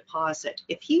had a deposit.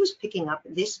 If he was picking up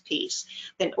this piece,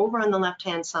 then over on the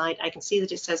left-hand side, I can see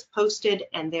that it says posted,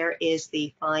 and there is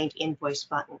the Find Invoice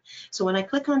button. So when I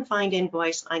click on Find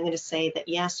Invoice, I'm going to say that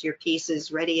yes, your piece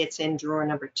is ready. It's in drawer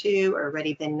number 2 or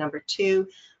ready bin number 2.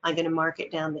 I'm going to mark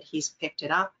it down that he's picked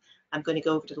it up. I'm going to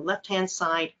go over to the left-hand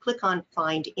side, click on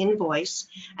Find Invoice,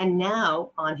 and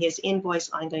now on his invoice,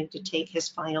 I'm going to take his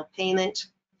final payment.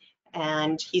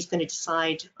 And he's going to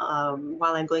decide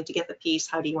while I'm going to get the piece,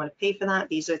 how do you want to pay for that?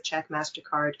 Visa, check,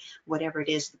 MasterCard, whatever it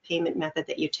is, the payment method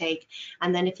that you take.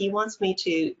 And then if he wants me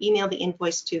to email the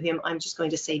invoice to him, I'm just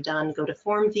going to say done, go to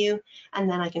form view, and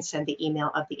then I can send the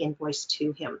email of the invoice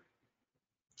to him.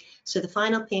 So the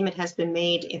final payment has been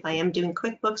made. If I am doing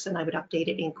QuickBooks, then I would update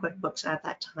it in QuickBooks at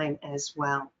that time as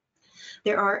well.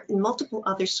 There are multiple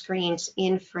other screens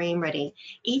in FrameReady.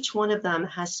 Each one of them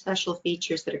has special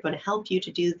features that are going to help you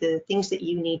to do the things that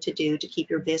you need to do to keep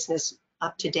your business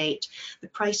up to date. The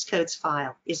price codes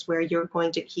file is where you're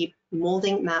going to keep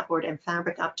molding, matboard, and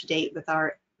fabric up to date with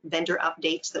our vendor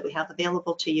updates that we have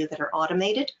available to you that are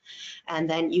automated. And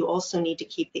then you also need to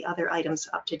keep the other items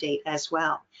up to date as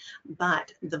well.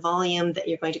 But the volume that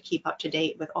you're going to keep up to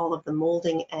date with all of the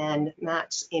molding and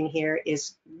mats in here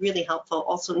is really helpful.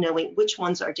 Also knowing which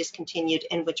ones are discontinued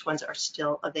and which ones are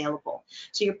still available.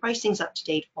 So your pricing's up to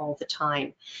date all the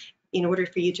time. in order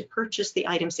for you to purchase the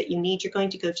items that you need, you're going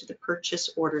to go to the purchase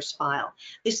orders file.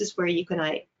 This is where you can,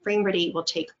 FrameReady will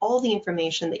take all the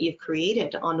information that you've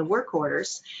created on the work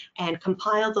orders and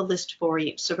compile the list for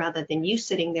you. So rather than you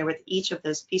sitting there with each of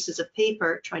those pieces of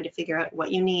paper trying to figure out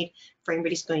what you need,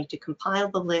 FrameReady is going to compile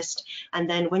the list. And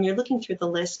then when you're looking through the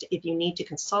list, if you need to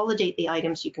consolidate the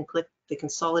items, you can click the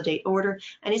consolidate order,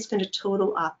 and it's going to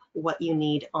total up what you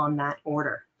need on that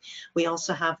order. We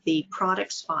also have the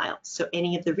products file, so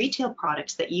any of the retail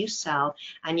products that you sell,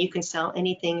 and you can sell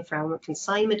anything from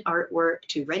consignment artwork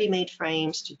to ready-made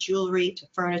frames to jewelry to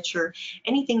furniture.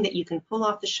 Anything that you can pull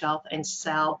off the shelf and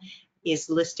sell is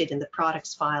listed in the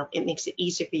products file. It makes it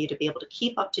easy for you to be able to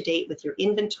keep up to date with your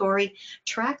inventory,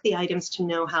 track the items to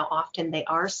know how often they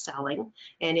are selling,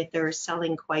 and if they're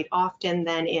selling quite often,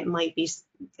 then it might be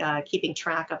keeping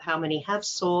track of how many have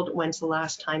sold, when's the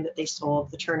last time that they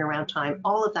sold, the turnaround time.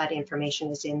 All of that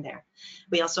information is in there.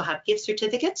 We also have gift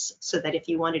certificates, so that if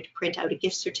you wanted to print out a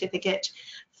gift certificate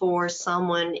for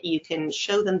someone, you can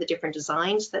show them the different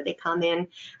designs that they come in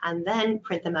and then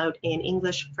print them out in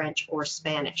English, French, or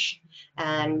Spanish.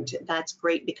 And that's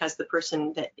great because the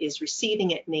person that is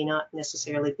receiving it may not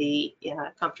necessarily be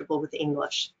comfortable with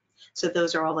English. So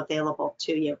those are all available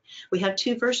to you. We have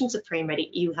two versions of FrameReady.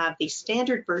 You have the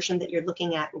standard version that you're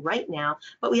looking at right now,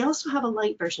 but we also have a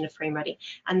light version of FrameReady.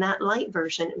 And that light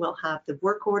version will have the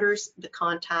work orders, the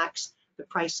contacts, the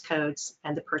price codes,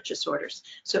 and the purchase orders.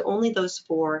 So only those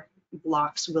 4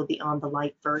 blocks will be on the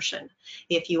light version.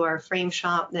 If you are a frame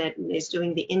shop that is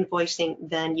doing the invoicing,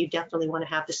 then you definitely want to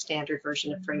have the standard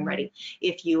version of FrameReady.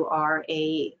 If you are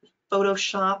a photo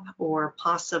shop or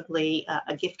possibly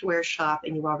a giftware shop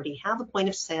and you already have a point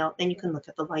of sale, then you can look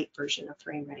at the light version of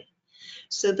FrameReady.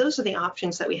 So those are the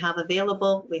options that we have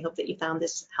available. We hope that you found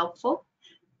this helpful.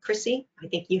 Chrissy, I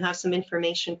think you have some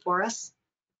information for us.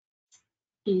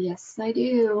 Yes, I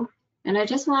do. And I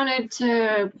just wanted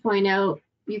to point out,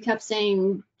 you kept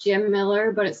saying Jim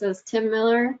Miller, but it says Tim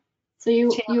Miller. So you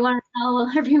want to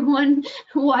tell everyone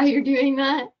why you're doing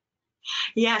that?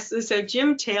 Yes, so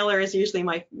Jim Taylor is usually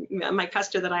my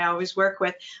customer that I always work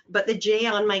with, but the J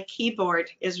on my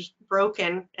keyboard is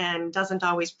broken and doesn't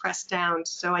always press down,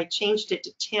 so I changed it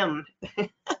to Tim.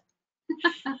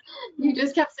 You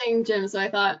just kept saying Jim, so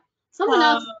I thought someone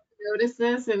else noticed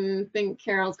this and think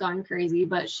Carol's gone crazy,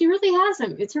 but she really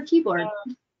hasn't. It's her keyboard.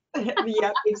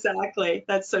 Yeah, exactly.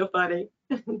 That's so funny.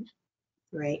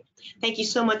 Great. Thank you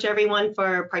so much, everyone,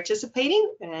 for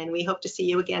participating, and we hope to see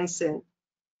you again soon.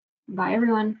 Bye,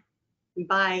 everyone.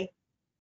 Bye.